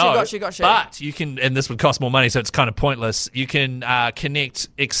Joy-Cons. Gotcha. But you can, and this would cost more money, so it's kind of pointless. You can connect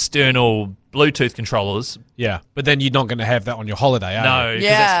external Bluetooth controllers. Yeah, but then you're not going to have that on your holiday, are No, you? because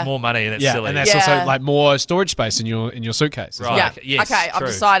Yeah. that's more money and it's Yeah, silly. and that's Yeah. also like more storage space in your suitcase. as Right. well. Yeah. Yes, okay. I've true.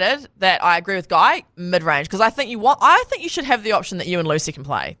 decided that I agree with Guy mid-range because I think you should have the option that you and Lucy can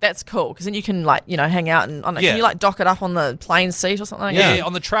play. That's cool because then you can hang out and Yeah. can you like dock it up on the plane seat or something? Like yeah, that?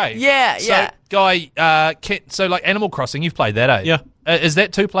 on the tray. Yeah, So, yeah. Guy, so like Animal Crossing, you've played that, eh? Yeah. Is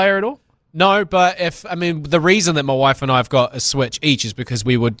that 2-player at all? No, but the reason that my wife and I have got a Switch each is because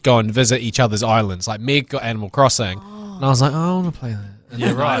we would go and visit each other's islands. Like Meg got Animal Crossing, and I was like, oh, I want to play that. And Yeah,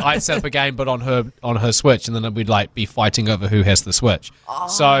 then right. I'd set up a game, but on her Switch, and then we'd like be fighting over who has the Switch.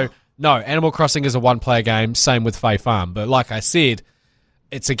 So no, Animal Crossing is a 1-player game. Same with Fae Farm, but like I said,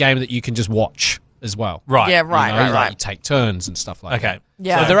 it's a game that you can just watch as well. Right. Yeah, You right, know, right, like right. You take turns and stuff like that. Okay.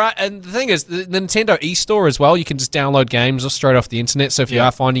 Yeah. So there are, and the thing is, the Nintendo eStore as well. You can just download games straight off the internet. So if you Yeah.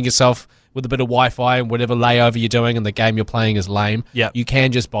 are finding yourself with a bit of Wi-Fi and whatever layover you're doing, and the game you're playing is lame, Yeah. you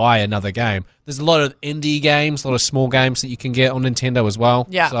can just buy another game. There's a lot of indie games, a lot of small games that you can get on Nintendo as well.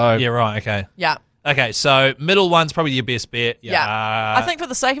 Yeah. So Yeah, right, okay. Yeah. Okay, so middle one's probably your best bet. Yeah. Uh, I think for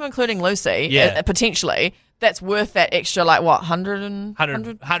the sake of including Lucy, Yeah. potentially, that's worth that extra, like, what,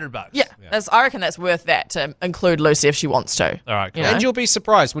 100 bucks. Yeah. I reckon that's worth that to include Lucy if she wants to. All right, cool. You know? And you'll be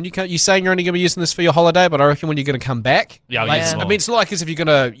surprised when you're saying you're only going to be using this for your holiday, but I reckon when you're going to come back, Yeah, I'll like, use it I more. mean, it's not like as if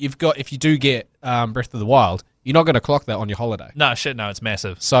if you do get Breath of the Wild, you're not going to clock that on your holiday. No, shit, no, it's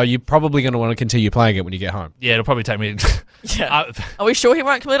massive. So you're probably going to want to continue playing it when you get home. Yeah, it'll probably take me... Yeah. Are we sure he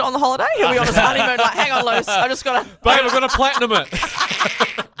won't complete it on the holiday? He'll be on his honeymoon, like, hang on, Luce, I just got to... Babe, I'm going to platinum it.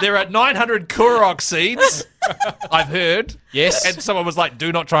 There are 900 Korok seeds, I've heard. Yes. And someone was like,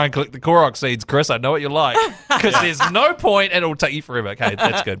 do not try and collect the Korok seeds, Chris. I know what you're like. Because there's no point and it'll take you forever. Okay,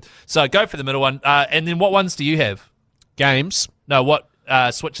 that's good. So go for the middle one. And then what ones do you have? Games. No, what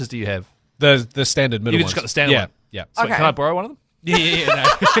switches do you have? The standard middle You've ones. just got the standard yeah. one? Yeah. So Okay. can I borrow one of them? Yeah.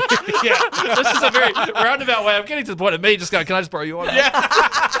 Yeah, this is a very roundabout way. I'm getting to the point of me just going, can I just borrow your one?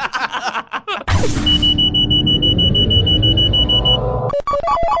 Yeah.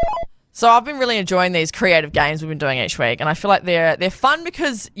 So I've been really enjoying these creative games we've been doing each week, and I feel like they're fun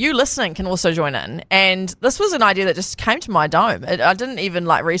because you listening can also join in. And this was an idea that just came to my dome. I didn't even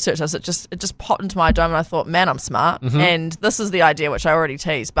like research this; it just popped into my dome, and I thought, man, I'm smart. And this is the idea which I already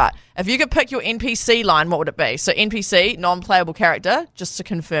teased. But if you could pick your NPC line, what would it be? So NPC, non-playable character, just to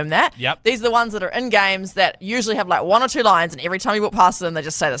confirm that. Yep. These are the ones that are in games that usually have like 1 or 2 lines, and every time you walk past them, they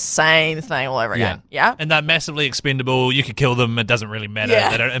just say the same thing all over again. Yeah. And they're massively expendable. You could kill them. It doesn't really matter.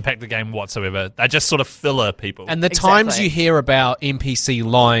 Yeah. They don't impact the game whatsoever. They're just sort of filler people. And the times Exactly. you hear about NPC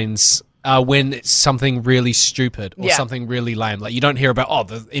lines are when it's something really stupid or Yeah. something really lame. Like you don't hear about, oh,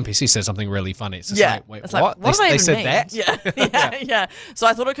 the NPC said something really funny. It's just Yeah. like, wait, It's what? like, what do they they even said mean? that? Yeah. So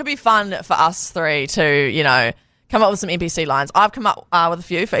I thought it could be fun for us three to, come up with some NPC lines. I've come up with a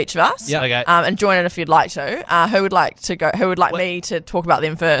few for each of us. Yeah. Okay. And join in if you'd like to. Who would like to go? Who would like me to talk about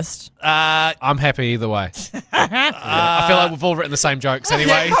them first? I'm happy either way. I feel like we've all written the same jokes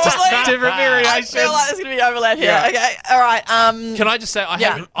anyway. Yeah, just probably. different I variations. feel like there's going to be overlap here. Yeah. Okay. All right. Can I just say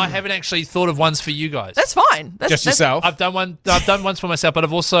I haven't actually thought of ones for you guys. That's fine. Just yourself. I've done ones for myself, but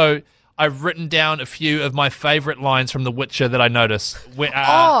I've written down a few of my favourite lines from The Witcher that I noticed.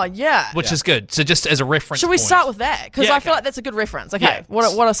 Oh yeah. Which is good. So just as a reference. Should we point. start with that? Because Yeah, I feel okay. like that's a good reference. Okay. Yeah.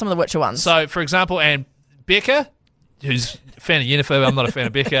 What are some of the Witcher ones? So, for example, and Becca, who's a fan of Yennefer, I'm not a fan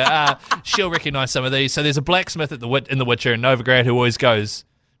of Becca, she'll recognise some of these. So there's a blacksmith in The Witcher in Novigrad who always goes,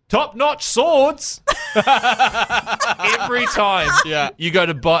 top-notch swords! Every time you go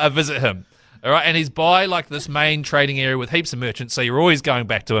to visit him. All right, and he's by like this main trading area with heaps of merchants, so you're always going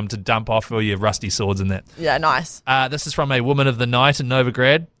back to him to dump off all your rusty swords and that. yeah. Nice. This is from a woman of the night in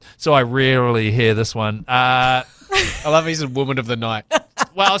Novigrad, so I rarely hear this one. I love he's a woman of the night.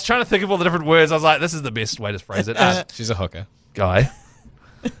 Well, I was trying to think of all the different words. I was like, this is the best way to phrase it. She's a hooker. Guy,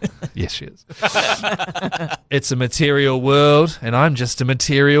 Yes, she is. It's a material world, and I'm just a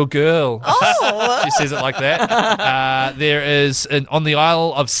material girl. Oh, She says it like that. There is on the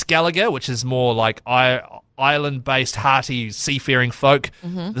Isle of Skellige, which is more like island-based, hearty, seafaring folk.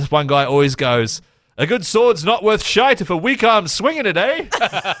 This one guy always goes, "A good sword's not worth shite if a weak arm's swinging it, eh?"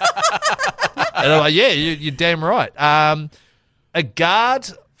 And I'm like, yeah, you're damn right. A guard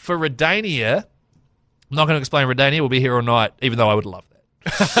for Redania. I'm not going to explain Redania. We'll be here all night, even though I would love that.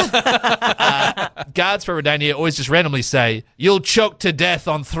 Guards for Redania always just randomly say, "You'll choke to death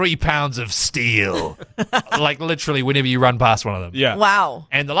on 3 pounds of steel." Like literally whenever you run past one of them. Yeah. wow.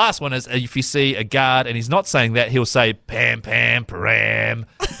 And the last one is if you see a guard and he's not saying that, he'll say "pam pam param,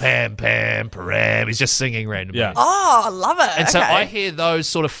 pam pam param." He's just singing randomly. Yeah. Oh, I love it. And so Okay. I hear those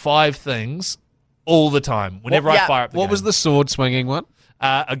sort of 5 things all the time whenever I yeah. fire up the What game. was the sword swinging one?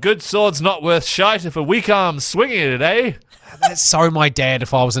 A good sword's not worth shite if a weak arm's swinging it, eh? That's so my dad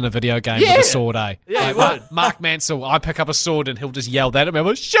if I was in a video game Yeah. with a sword, eh? Yeah, Like, you would. Mark Mansell, I pick up a sword and he'll just yell that at me. I'm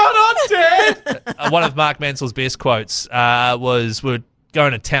like, "Shut up, Dad!" One of Mark Mansell's best quotes was, "We're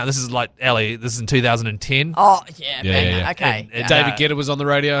going to town." This is like, Ellie, this is in 2010. Oh, yeah, Yeah, man. yeah, yeah. Okay. And David Guetta was on the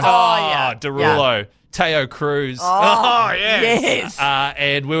radio. Oh, yeah. Derulo, Teo Cruz. Oh, yes.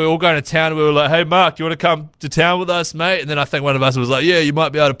 And we were all going to town, and we were like, "Hey, Mark, you want to come to town with us, mate?" And then I think one of us was like, "Yeah, you might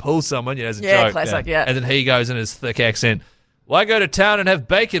be able to pull someone," as a Yeah, joke. classic, yeah. And then he goes in his thick accent, "Why go to town and have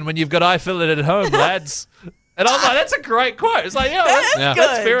bacon when you've got eye fillet at home, lads?" And I was like, that's a great quote. It's like, yeah, That's that's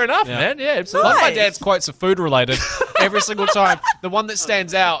good. fair enough, Yeah. man. Yeah, absolutely. One of my Nice. dad's quotes are food related every single time. The one that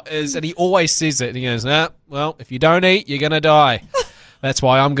stands out is, and he always says it, and he goes, "Nah, well, if you don't eat, you're going to die. That's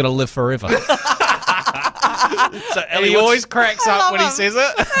why I'm going to live forever." So, And Ellie, he what's- always cracks up when he says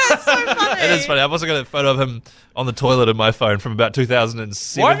it. That's so funny. It is funny. I've also got a photo of him on the toilet in my phone from about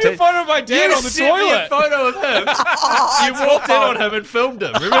 2017. Why have you photo of my dad You on the sent me a toilet? photo of him. You walked in on him and filmed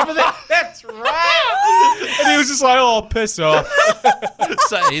him. Remember that? That's right. And he was just like, "Oh, piss off."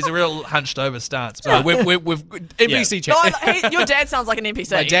 So he's a real hunched over stance. So we've NPC No, chat. your dad sounds like an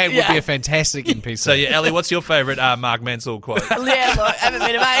NPC. My dad would Yeah. be a fantastic NPC. So yeah, Ellie, what's your favourite Mark Mansell quote? Yeah, look, haven't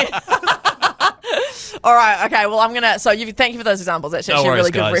met him, mate. All right, okay. Well, I'm gonna. So, thank you for those examples. That's No actually a worries,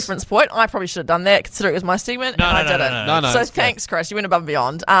 really good guys. reference point. I probably should have done that, considering it was my segment. No, and no, I no, didn't. no, no. So, it's good. thanks, Chris. You went above and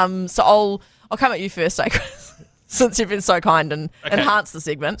beyond. So I'll come at you first, Chris, since you've been so kind and enhanced the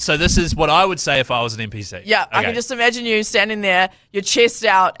segment. So this is what I would say if I was an NPC. Yeah, I Okay. can just imagine you standing there, your chest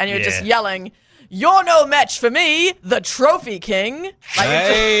out, and you're just Yeah. yelling, "You're no match for me, the Trophy King." Like,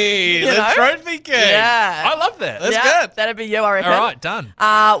 Hey, you the know? trophy king. yeah, I love that. That's yeah, good. That'd be you, I reckon. All right, done.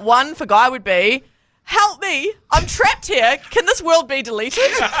 One for Guy would be, "Help me! I'm trapped here. Can this world be deleted?"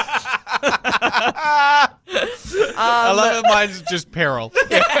 I love it. Mine's just peril.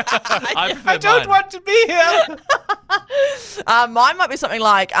 I Don't want to be here. Mine might be something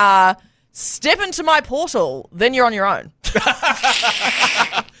like, "Step into my portal, then you're on your own."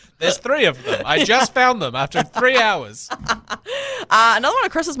 There's 3 of them. I just found them after 3 hours. Another one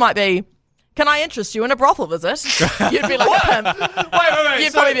of Chris's might be, "Can I interest you in a brothel visit?" You'd be like a pimp. Wait.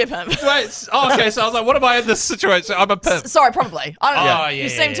 You'd probably be a pimp. Wait. Oh, okay. So I was like, what am I in this situation? I'm a pimp. Sorry, probably. I don't know. Oh, yeah, you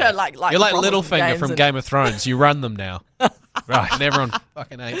seem yeah. to like. You're like brothels and Littlefinger games from and- Game of Thrones. You run them now. Right. And everyone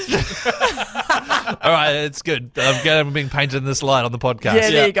fucking hates you. All right. It's good. I'm glad I'm being painted in this light on the podcast. Yeah,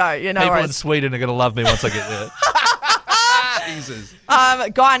 there you go. You know, People in worries. Sweden are going to love me once I get there. Jesus.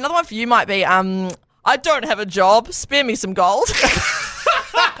 Guy, another one for you might be, "I don't have a job. Spare me some gold."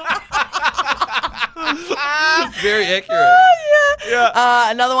 Very accurate.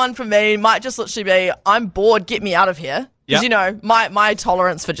 Another one for me might just literally be, "I'm bored. Get me out of here." Because, Yep. you know, my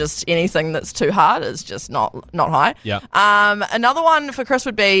tolerance for just anything that's too hard is just not high. Yep. Another one for Chris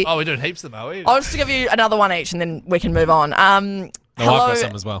would be, Oh, we're doing heaps of them, are we? I'll just give you another one each and then we can move on. No, I've got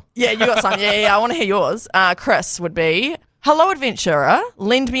some as well. Yeah, you got some. Yeah, I want to hear yours. Chris would be, "Hello, adventurer.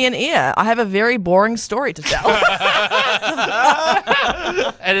 Lend me an ear. I have a very boring story to tell."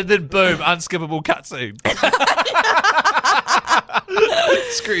 And then boom, unskippable cutscene.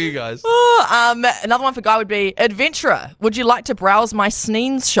 Screw you guys. Another one for Guy would be, "Adventurer, would you like to browse my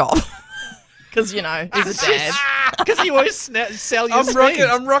sneens shop?" Because, you know, he's a dad. Because you always sell your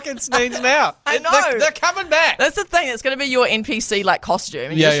I'm rocking Sneens now. I know. They're coming back. That's the thing. It's going to be your NPC like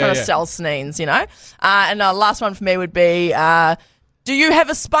costume, and Yeah, you're just trying yeah, to yeah. sell sneens, you know. And the last one for me would be, "Do you have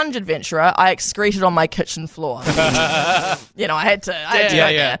a sponge, adventurer? I excreted on my kitchen floor." You know, I had to. Yeah, go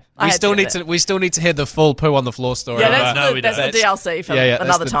yeah. there. I We had still go need there. to. We still need to hear the full poo on the floor story. Yeah, No, we that's don't. the DLC for Yeah, yeah, that's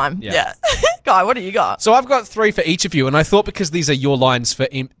another the- time. yeah. Yeah. Guy, what do you got? So I've got 3 for each of you, and I thought because these are your lines for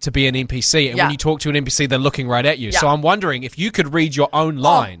to be an NPC, and Yeah. when you talk to an NPC, they're looking right at you. Yeah. So I'm wondering if you could read your own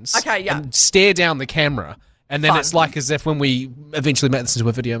lines, okay, yeah. and stare down the camera And then Fun. it's like as if when we eventually make this into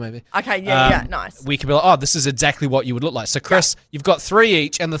a video, maybe. Okay, yeah, nice. We can be like, oh, this is exactly what you would look like. So, Chris, you've got 3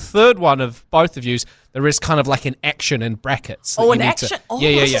 each, and the third one of both of yous, there is kind of like an action in brackets. that Oh, you an need action? To, Oh,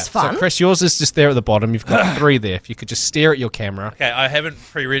 yeah. this is fun. So, Chris, yours is just there at the bottom. You've got 3 there. If you could just stare at your camera. Okay, I haven't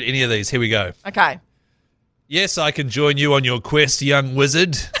pre-read any of these. Here we go. Okay. Yes, I can join you on your quest, young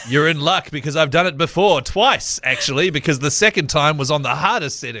wizard. You're in luck because I've done it before, twice actually, because the second time was on the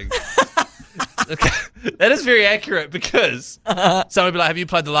hardest setting. Okay. That is very accurate because someone will be like, have you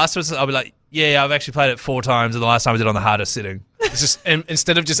played The Last of Us? I'll be like, yeah, I've actually played it 4 times and the last time I did it on the hardest setting. It's just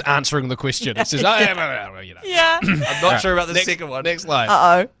instead of just answering the question, it's just, oh, you know. Yeah. I'm not sure about the second one. Next line.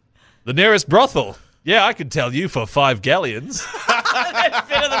 Uh-oh. The nearest brothel. Yeah, I could tell you for 5 galleons. That's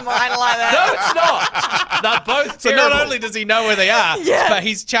better than mine like that. No, it's not. They're both So terrible. not only does he know where they are, Yeah. but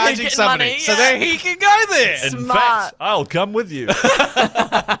he's charging getting somebody money, so yeah. that he can go there. In Smart. fact, I'll come with you. All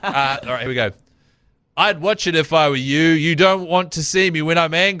right, here we go. I'd watch it if I were you. You don't want to see me when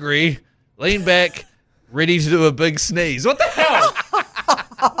I'm angry. Lean back, ready to do a big sneeze. What the hell?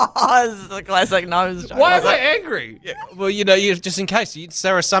 Oh, this is a classic nose joke. Why am I angry? Well, you know, just in case.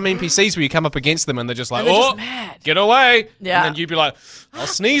 There are some NPCs where you come up against them and they're just like, And they're oh, just mad. get away. Yeah. And then you'd be like, I'll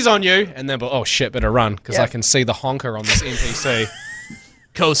sneeze on you. And then, oh, shit, better run because Yeah. I can see the honker on this NPC.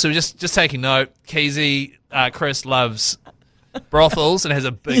 Cool. So just taking note. Keezy, Chris loves brothels and has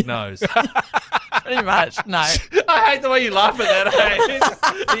a big nose. Pretty much. No. I hate the way you laugh at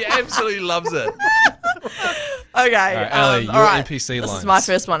that. He absolutely loves it. Okay. Ellie, your all right. NPC This lines. is my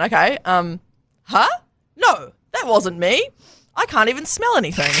first one. Okay. Huh? No, that wasn't me. I can't even smell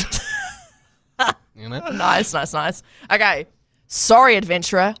anything. You know? Nice. Okay. Sorry,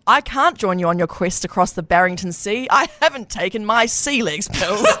 adventurer. I can't join you on your quest across the Barrington Sea. I haven't taken my sea legs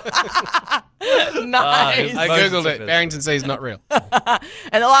pills. Nice. I googled it. Barrington Sea is not real. And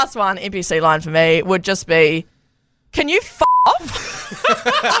the last one, NPC line for me, would just be, can you f off?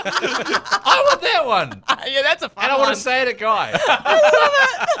 I want that one. Yeah, that's a fun And I one. want to say it a guy. I love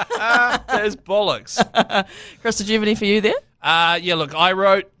it. That is bollocks. Chris, did you have any for you there? Yeah, look, I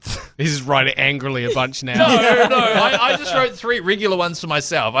wrote... He's just writing angrily a bunch now. No. I just wrote 3 regular ones for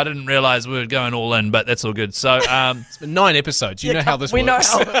myself. I didn't realise we were going all in, but that's all good. So, It's been 9 episodes. You know how this we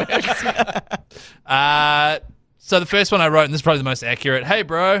works. know how it works. so the first one I wrote, and this is probably the most accurate. Hey,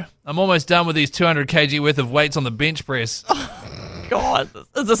 bro, I'm almost done with these 200 kg worth of weights on the bench press. God,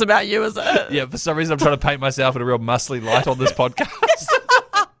 is this about you, is it? Yeah, for some reason I'm trying to paint myself in a real muscly light on this podcast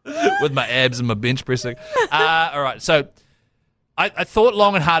with my abs and my bench pressing. All right, so I thought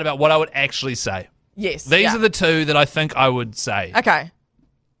long and hard about what I would actually say. Yes. These yeah. are the 2 that I think I would say. Okay.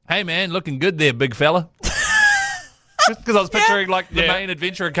 Hey, man, looking good there, big fella. Because I was picturing like the main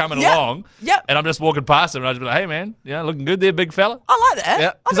adventurer coming Yeah. along, Yep. and I'm just walking past him, and I'd just be like, "Hey, man, yeah, looking good there, big fella." I like that. Yeah.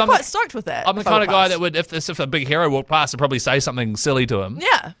 I'm 'Cause I'm quite the- stoked with that. I'm the if I kind of were guy passed. that would, if a big hero walked past, I'd probably say something silly to him.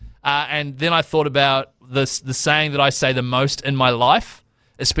 Yeah. And then I thought about the saying that I say the most in my life,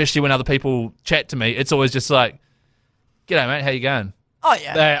 especially when other people chat to me. It's always just like, "G'day, mate, how you going?" Oh,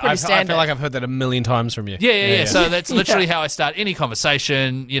 yeah. Pretty I standard. feel like I've heard that a million times from you. Yeah. So that's literally how I start any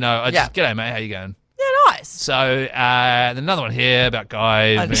conversation. You know, I just, Yeah. "G'day, mate, how you going?" Yeah, nice. So, then another one here about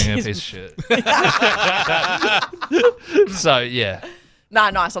guys being a piece of shit. So, yeah. No,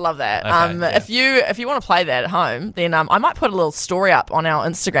 nice. I love that. Okay, yeah. If you want to play that at home, then I might put a little story up on our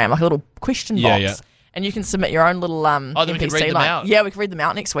Instagram, like a little question Yeah, box. yeah. And you can submit your own little then we can NPC read them line. out. Yeah, we can read them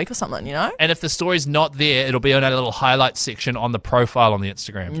out next week or something, you know? And if the story's not there, it'll be on a little highlight section on the profile on the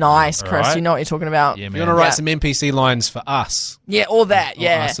Instagram. Nice, Chris. Alright. You know what you're talking about. Yeah, If man. you want to write Yeah. some NPC lines for us, Yeah, all that. or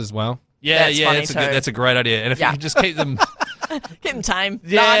Yeah. us as well. Yeah, That's funny too. that's a great idea. And if Yeah. you can just keep them, Keep them tame.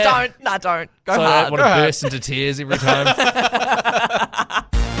 Yeah. No, don't. Go so I hard. don't want to burst into tears every time.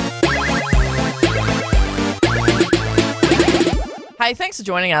 Hey, thanks for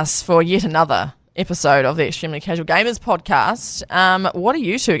joining us for yet another episode of the Extremely Casual Gamers podcast. What are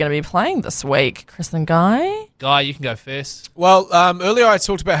you two going to be playing this week, Chris and Guy? Guy, you can go first. Well, earlier I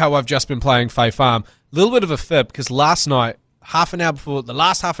talked about how I've just been playing Fae Farm. A little bit of a fib because last night, the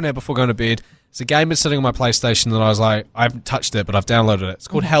last half an hour before going to bed, it's a game that's sitting on my PlayStation that I was like, I haven't touched it, but I've downloaded it. It's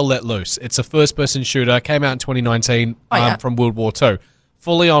called Hell Let Loose. It's a first-person shooter. Came out in 2019 yeah. from World War II.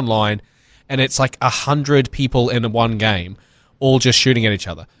 Fully online, and it's like 100 people in one game, all just shooting at each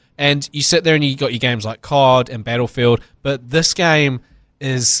other. And you sit there and you got your games like COD and Battlefield, but this game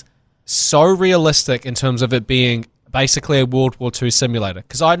is so realistic in terms of it being basically a World War II simulator.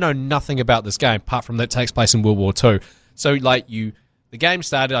 Because I know nothing about this game apart from that it takes place in World War II. So like the game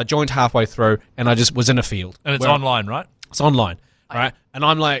started, I joined halfway through, and I just was in a field. And it's where- online, right? It's online, right? And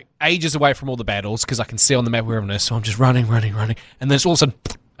I'm like ages away from all the battles because I can see on the map where everyone is. So I'm just running. And then it's all of a sudden,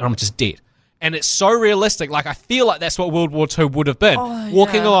 and I'm just dead. And it's so realistic. Like, I feel like that's what World War II would have been.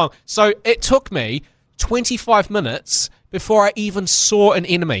 Walking along. So it took me 25 minutes before I even saw an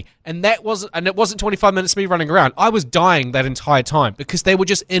enemy. And it wasn't 25 minutes of me running around. I was dying that entire time because they were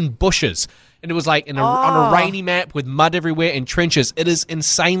just in bushes. And it was like on a rainy map with mud everywhere and trenches. It is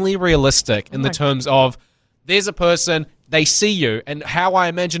insanely realistic in the terms of there's a person, they see you, and how I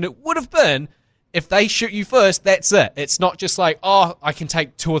imagine it would have been if they shoot you first, that's it. It's not just like, oh, I can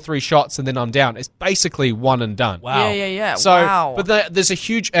take 2 or 3 shots and then I'm down. It's basically one and done. Wow. Yeah. So, wow. but there's a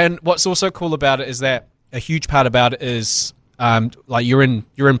huge, and what's also cool about it is that a huge part about it is like you're in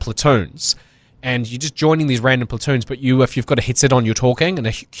platoons, and you're just joining these random platoons. But if you've got a headset on, you're talking,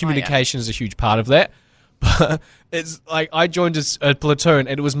 and communication is a huge part of that. But it's like I joined a platoon,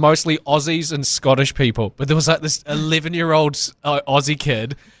 and it was mostly Aussies and Scottish people. But there was like this 11-year-old Aussie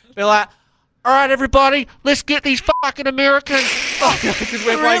kid. They're like, all right, everybody, let's get these fucking Americans. Because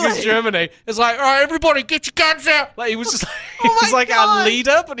we're playing against Germany. It's like, all right, everybody, get your guns out. Like, he was just he was like our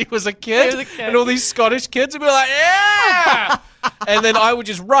leader, but he was a kid. And all these Scottish kids would be like, yeah. And then I would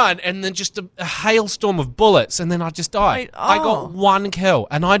just run, and then just a hailstorm of bullets, and then I'd just die. I got 1 kill,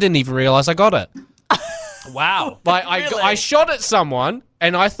 and I didn't even realize I got it. Wow. Like, I shot at someone,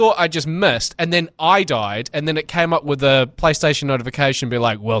 and I thought I just missed, and then I died, and then it came up with a PlayStation notification, be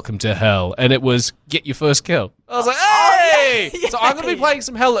like, welcome to hell, and it was, get your first kill. I was like, hey! So I'm going to be playing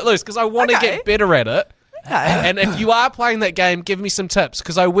some Hell Let Loose, because I want to get better at it. And if you are playing that game, give me some tips,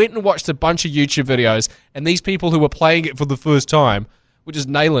 because I went and watched a bunch of YouTube videos, and these people who were playing it for the first time were just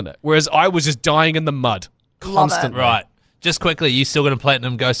nailing it, whereas I was just dying in the mud constantly. Right. Just quickly, you still going to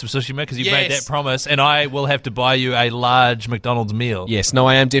platinum Ghost of Tsushima because you made that promise, and I will have to buy you a large McDonald's meal. Yes, no,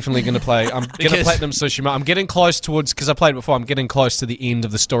 I am definitely going to play. I'm going to platinum Tsushima. I'm getting close towards, because I played it before, I'm getting close to the end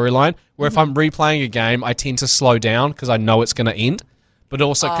of the storyline, where if I'm replaying a game, I tend to slow down because I know it's going to end. But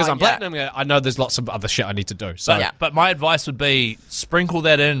also, because I'm platinum, I know there's lots of other shit I need to do. So, But my advice would be sprinkle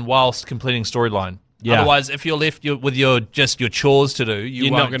that in whilst completing storyline. Yeah. Otherwise, if you're left with your chores to do,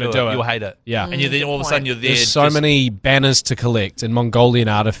 you're not going to do it. You'll hate it. Yeah. And then all of a sudden you're there. There's so many banners to collect and Mongolian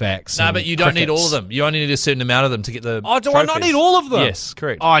artifacts. No, but you don't need all of them. You only need a certain amount of them to get the. Oh, do I not need all of them? Yes,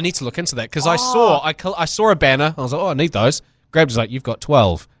 correct. Oh, I need to look into that because I saw a banner. I was like, oh, I need those. Grabbed, like, you've got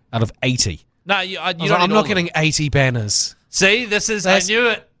 12 out of 80. No, you don't. I'm not getting 80 banners. See, I knew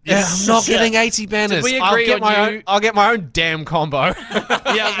it. Yeah, I'm not getting 80 banners. Did we agree I'll get my own damn combo. Yeah, I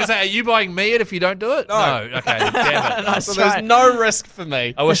was going to say, are you buying me it if you don't do it? No. Okay, damn it. So there's no risk for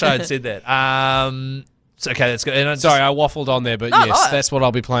me. I wish I had said that. Okay, that's good. And sorry, I waffled on there, but that's what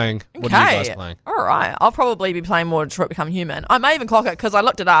I'll be playing. What are you guys playing? All right. I'll probably be playing more Detroit Become Human. I may even clock it because I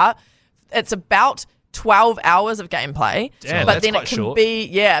looked it up. It's about 12 hours of gameplay. Damn, but that's then quite it can short.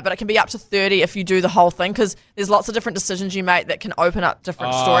 but it can be up to 30 if you do the whole thing because there's lots of different decisions you make that can open up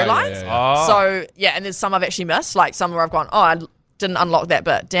different storylines. So, and there's some I've actually missed, like some where I've gone, I didn't unlock that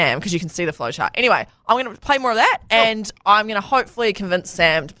bit, damn, because you can see the flowchart. Anyway, I'm going to play more of that, and I'm going to hopefully convince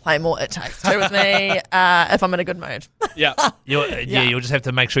Sam to play more It Takes Two with me if I'm in a good mood. You'll just have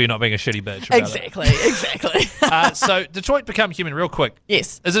to make sure you're not being a shitty bitch about Exactly. So, Detroit Become Human, real quick.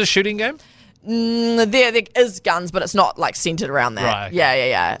 Yes. Is it a shooting game? There is guns, but it's not like centered around that. Right.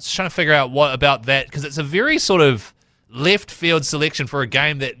 Yeah. Just trying to figure out what about that, because it's a very sort of left field selection for a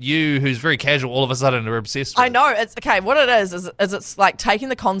game that who's very casual, all of a sudden are obsessed with. I know. It's okay. What it is it's like taking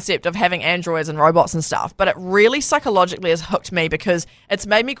the concept of having androids and robots and stuff, but it really psychologically has hooked me because it's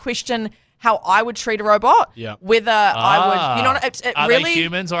made me question how I would treat a robot. Yeah. Whether I would, you know, it are really they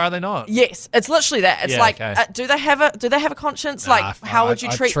humans or are they not? Yes, it's literally that. It's like, okay. do they have a conscience? Like, how would you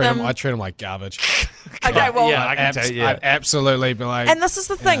treat them? I treat them like garbage. Okay, well, Yeah, I can tell you. I'd absolutely be like. and this is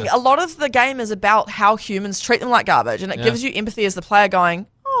the thing. A lot of the game is about how humans treat them like garbage, and it gives you empathy as the player going,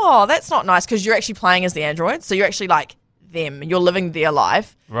 oh, that's not nice, because you're actually playing as the android, so you're actually like them. You're living their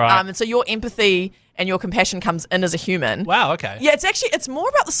life. Right. And so your empathy and your compassion comes in as a human. Wow, okay. Yeah, it's more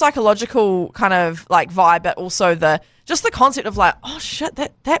about the psychological kind of like vibe, but also the concept of like, oh shit,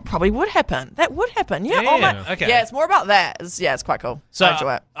 that probably would happen. That would happen. Yeah. Oh my. Okay. Yeah, it's more about that. It's quite cool. So I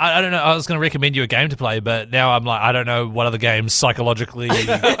enjoy it. I don't know. I was going to recommend you a game to play, but now I'm like, I don't know what other games psychologically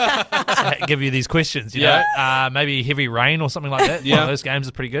give you these questions. You know, maybe Heavy Rain or something like that. One of those games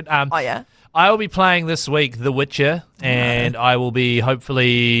is pretty good. Oh yeah. I will be playing this week The Witcher, and I will be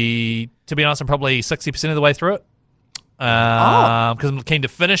hopefully, to be honest, I'm probably 60% of the way through it. Because I'm keen to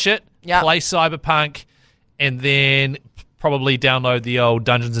finish it, play Cyberpunk, and then probably download the old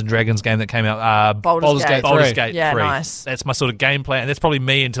Dungeons and Dragons game that came out. Baldur's Gate. Baldur's Gate 3. Yeah, nice. That's my sort of game plan, and that's probably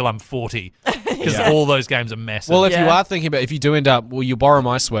me until I'm 40, because all those games are massive. Well, if you are thinking about, if you do end up, you borrow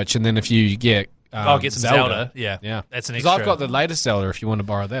my Switch, and then if you I'll get some Zelda. Yeah. That's an 'Cause extra. I've got the latest Zelda if you want to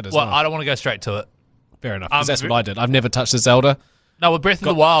borrow that as well, well. I don't want to go straight to it. Fair enough, 'cause that's what I did. I've never touched a Zelda. No, well, Breath of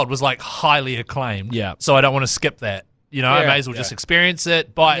the Wild was like highly acclaimed. Yeah. So I don't want to skip that. You know, I Yeah, may as well just experience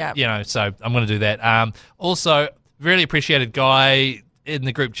it. But, Yeah. you know, so I'm going to do that. Also, really appreciated Guy in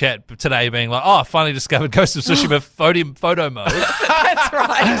the group chat today being like, I finally discovered Ghost of Tsushima photo mode. That's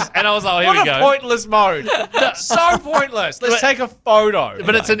right. And I was like, here What we a go. pointless mode. So pointless. Let's take a photo.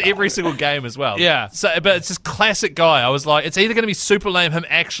 But it's in every single game as well. Yeah. So, but it's just classic Guy. I was like, it's either going to be super lame, him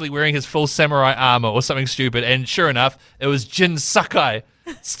actually wearing his full samurai armor, or something stupid. And sure enough, it was Jin Sakai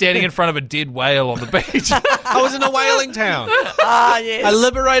standing in front of a dead whale on the beach. I was in a whaling town. Yes. I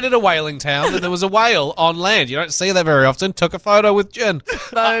liberated a whaling town, and there was a whale on land. You don't see that very often. Took a photo with Jin.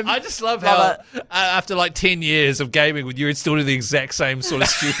 I just love how after like 10 years of gaming with you, it's still do the exact same sort of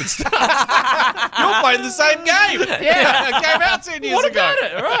stupid stuff. You're playing the same game. Yeah, it came out 10 years What ago. about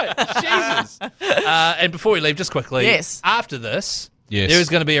it? All right. Jesus. And before we leave, just quickly, Yes. after this, Yes. there is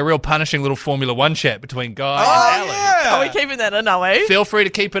going to be a real punishing little Formula One chat between Guy and Ali. yeah. Are we keeping that in, are we? Feel free to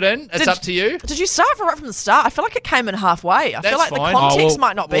keep it in. It's up to you. Did you start right from the start? I feel like it came in halfway. I That's feel like fine. the Oh, context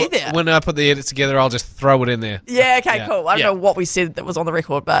might not be there. When I put the edit together, I'll just throw it in there. Yeah, okay, Yeah. cool. I don't Yeah. know what we said that was on the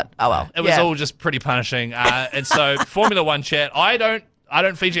record, but oh well. It was all just pretty punishing. And so Formula One chat, I don't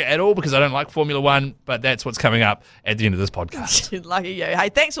feature at all because I don't like Formula One, but that's what's coming up at the end of this podcast. Lucky you. Hey,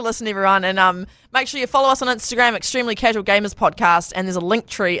 thanks for listening, everyone. And make sure you follow us on Instagram, Extremely Casual Gamers Podcast. And there's a link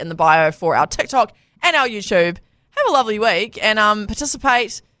tree in the bio for our TikTok and our YouTube. Have a lovely week and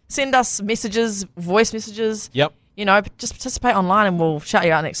participate. Send us messages, voice messages. Yep. You know, just participate online and we'll shout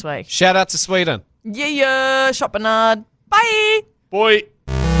you out next week. Shout out to Sweden. Yeah. Shot Bernard. Bye. Boy.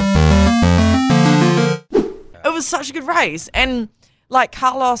 It was such a good race. And like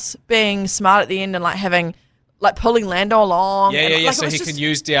Carlos being smart at the end and like having, like pulling Lando along. Yeah, and, yeah, yeah. like, So it was he just- can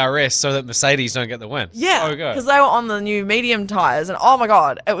use DRS so that Mercedes don't get the win. Yeah, So good. because they were on the new medium tyres, and oh my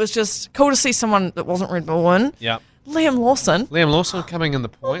god, it was just cool to see someone that wasn't Red Bull win. Yeah. Liam Lawson. Liam Lawson coming in the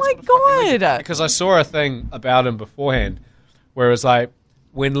points. my What a fucking legend. God. Because I saw a thing about him beforehand where it was like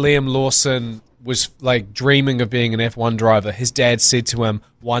when Liam Lawson was like dreaming of being an F1 driver, his dad said to him,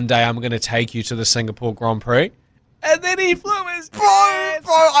 "One day I'm going to take you to the Singapore Grand Prix." And then he flew his Bro,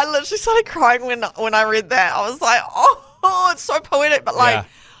 I literally started crying when I read that. I was like, oh, it's so poetic, but like, Yeah.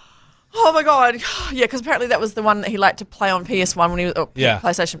 oh my god, yeah, because apparently that was the one that he liked to play on PS1 when he was, Yeah.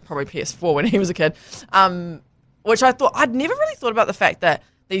 PlayStation, probably PS4 when he was a kid. Which I thought I'd never really thought about the fact that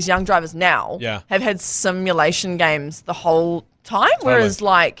these young drivers now Yeah. have had simulation games the whole time, whereas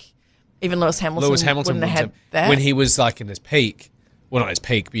like even Lewis Hamilton wouldn't have had that. when he was like in his peak. Well, not his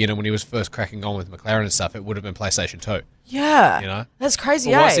peak, but you know when he was first cracking on with McLaren and stuff, it would have been PlayStation 2. yeah, You know? that's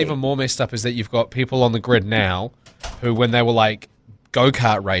crazy. But what's eh? even more messed up is that you've got people on the grid now who, when they were like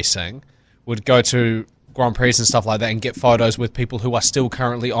go-kart racing, would go to Grand Prix and stuff like that and get photos with people who are still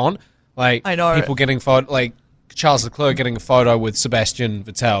currently on. Like, I know. people getting like Charles Leclerc getting a photo with Sebastian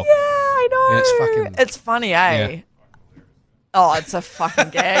Vettel. Yeah, I know. Yeah, it's funny, eh? Yeah. Oh, it's a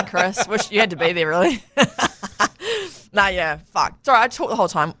fucking gag, Chris. Wish you had to be there, really. Nah, yeah, fuck. Sorry, I talked the whole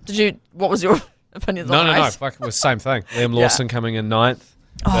time. What was your opinions on the No. race? Fuck, it was the same thing. Liam Lawson coming in ninth.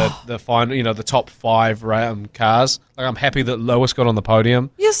 The final, you know, the top 5 cars. Like, I'm happy that Lewis got on the podium.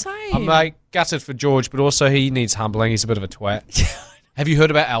 Yeah, same. I'm like gutted for George, but also he needs humbling. He's a bit of a twat. Have you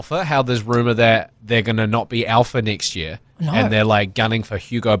heard about Alpha? How there's rumor that they're going to not be Alpha next year, and they're like gunning for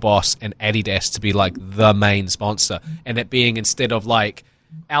Hugo Boss and Adidas to be like the main sponsor, and it being instead of like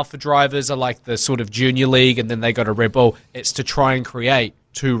Alpha drivers are like the sort of junior league, and then they go to Red Bull. It's to try and create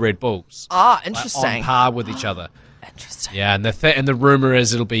 2 Red Bulls Ah, like, interesting. on par with each other. Interesting. Yeah, and the rumor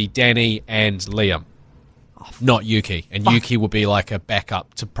is it'll be Danny and Liam, not Yuki, and Yuki will be like a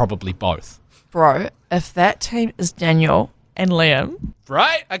backup to probably both. Bro, if that team is Daniel and Liam.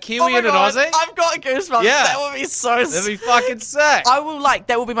 Right? A Kiwi and an God, Aussie? I've got goosebumps. Yeah. That would be so That'd be fucking sick. I will like,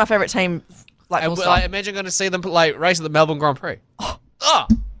 that will be my favourite team. Like, And full like, stop. imagine going to see them like race at the Melbourne Grand Prix. Oh,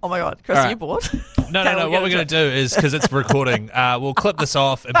 Oh my god, Chris, All are right. you bored? No. Okay, What we're going to do is, because it's recording, we'll clip this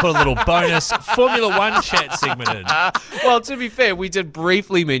off and put a little bonus Formula One chat segment in. well, to be fair, we did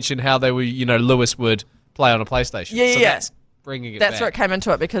briefly mention how they were, you know, Lewis would play on a PlayStation. Yeah, so yeah. that's bringing it That's back. where it came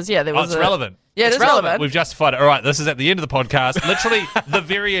into it because, yeah, there Oh, was it's relevant. Yeah, it is relevant. We've justified it. All right, this is at the end of the podcast. Literally the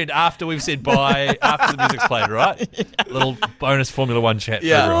very end after we've said bye, after the music's played, all right? Little bonus Formula One chat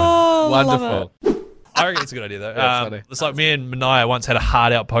Yeah. for everyone. Oh, Wonderful. I reckon it's a good idea, though. Yeah, it's funny. It's like me and Manaya once had a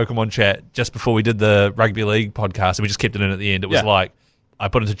hard-out Pokemon chat just before we did the Rugby League podcast, and we just kept it in at the end. It was Yeah. like, I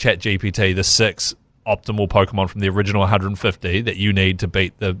put into Chat GPT the 6 optimal Pokemon from the original 150 that you need to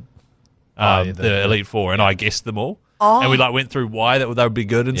beat the the Elite Four, and I guessed them all. and we like went through why they would be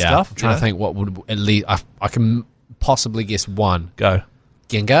good and stuff. I'm trying to think what would at least I can possibly guess one. Go.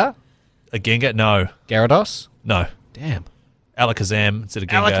 Gengar? A Gengar? No. Gyarados? No. Damn. Alakazam instead of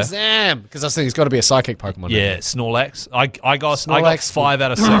Gengar. Alakazam! Because I think it's got to be a psychic Pokemon. Yeah, Snorlax. I got Snorlax. 5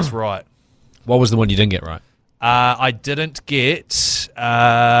 out of 6 right. What was the one you didn't get right? I didn't get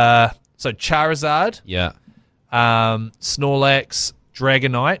so Charizard, Yeah. Snorlax,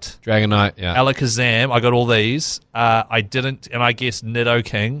 Dragonite, Yeah. Alakazam. I got all these. I didn't, and I guessed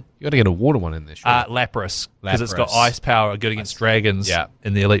Nidoking, You got to get a water one in there, sure. Lapras, because it's got Lapras. ice power, good against dragons. Yeah.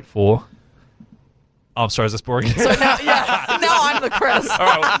 In the Elite Four. Oh, I'm sorry, is this boring? So now, now I'm the Chris. All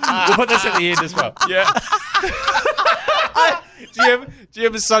right, we'll put this at the end as well. Yeah. Do you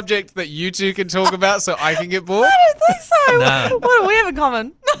have a subject that you two can talk about so I can get bored? I don't think so. No. What do we have in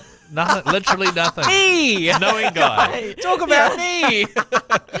common? Nothing. Literally nothing. Me! Knowing guy. Talk about me!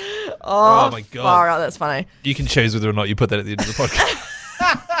 Oh my god. Far out, that's funny. You can choose whether or not you put that at the end of the podcast.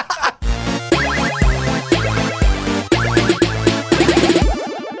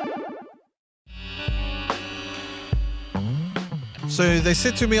 So they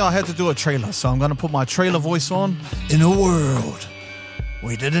said to me I had to do a trailer, so I'm going to put my trailer voice on. In a world,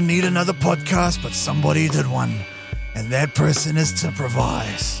 we didn't need another podcast, but somebody did one. And that person is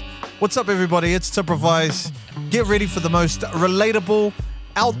Timprovise. What's up, everybody? It's Timprovise. Get ready for the most relatable,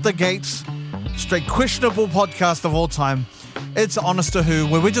 out the gates, straight questionable podcast of all time. It's Honest to Who,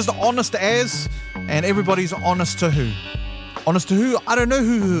 where we're just honest as, and everybody's honest to who. Honest to who? I don't know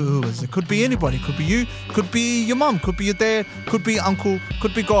who is. It could be anybody. Could be you. Could be your mum. Could be your dad. Could be uncle.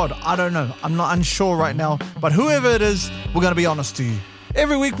 Could be God. I don't know. I'm not unsure right now. But whoever it is, we're going to be honest to you.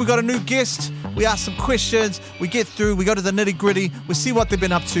 Every week we got a new guest. We ask some questions. We get through. We go to the nitty gritty. We see what they've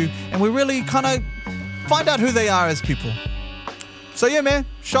been up to. And we really kind of find out who they are as people. So yeah, man.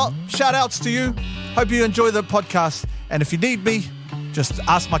 Shout outs to you. Hope you enjoy the podcast. And if you need me, just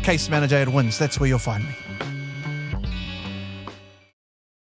ask my case manager at Wins. That's where you'll find me.